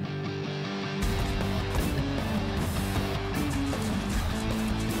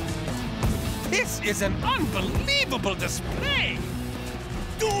 This is an unbelievable display!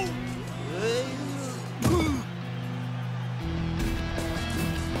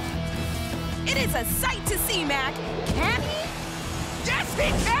 It is a sight to see, Mac. Can he? Yes,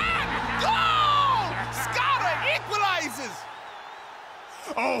 he can! Goal! Skarra equalizes!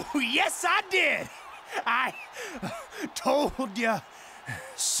 Oh, yes, I did. I told ya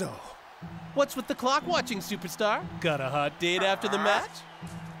so. What's with the clock watching, superstar? Got a hot date after the match?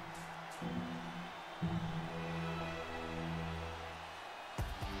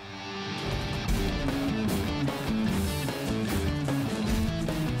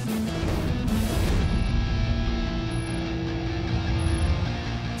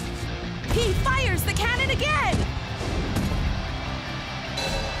 He fires the cannon again!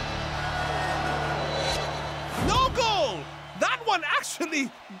 No goal! That one actually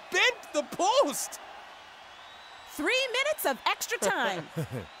bent the post! 3 minutes of extra time.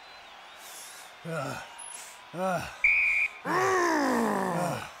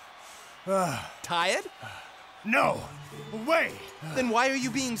 Tired? No, way. Then why are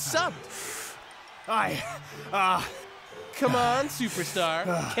you being subbed? Come on, superstar.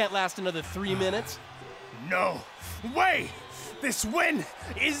 Can't last another 3 minutes. No way! This win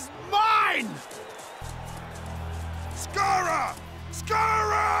is mine! Skarra!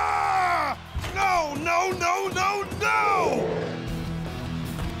 Skarra! No, no, no, no, no!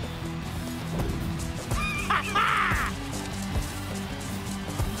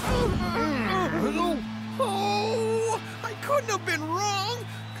 Oh, I couldn't have been wrong.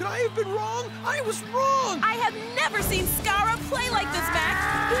 Could I have been wrong? I was wrong. I have never seen Skarra play like this,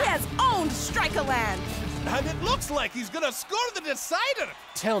 Mac. He has owned Strikerland. And it looks like he's gonna score the decider!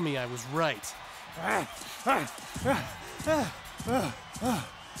 Tell me I was right. I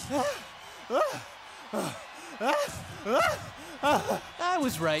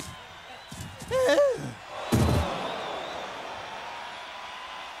was right.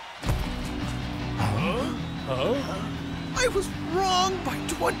 I was wrong by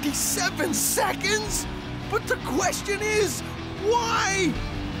 27 seconds? But the question is, why?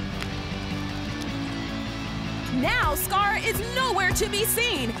 Now Skarra is nowhere to be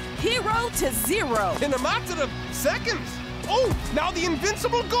seen. 0 to 0. In a matter of seconds! Oh, now the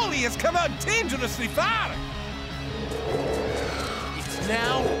invincible goalie has come out dangerously far! It's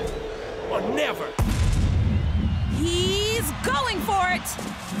now or never. He's going for it.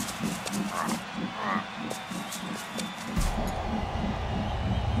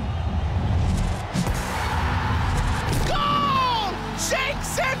 Goal! Shake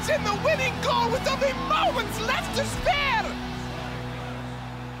sends in the winning goal with only moments left to spare!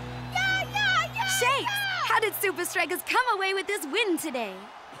 Shakes, how did Supa Strikas come away with this win today?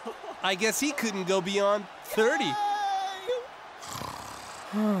 I guess he couldn't go beyond 30.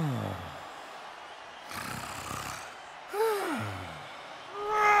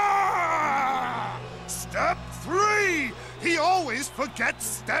 Step 3! He always forgets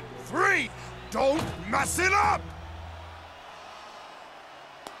step 3! Don't mess it up!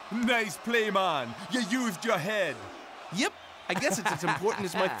 Nice play, man. You used your head. Yep, I guess it's as important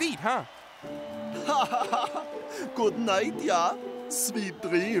as my feet, huh? Good night, yeah. Sweet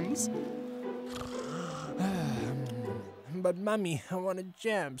dreams. But, Mommy, I want a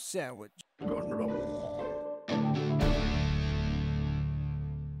jam sandwich.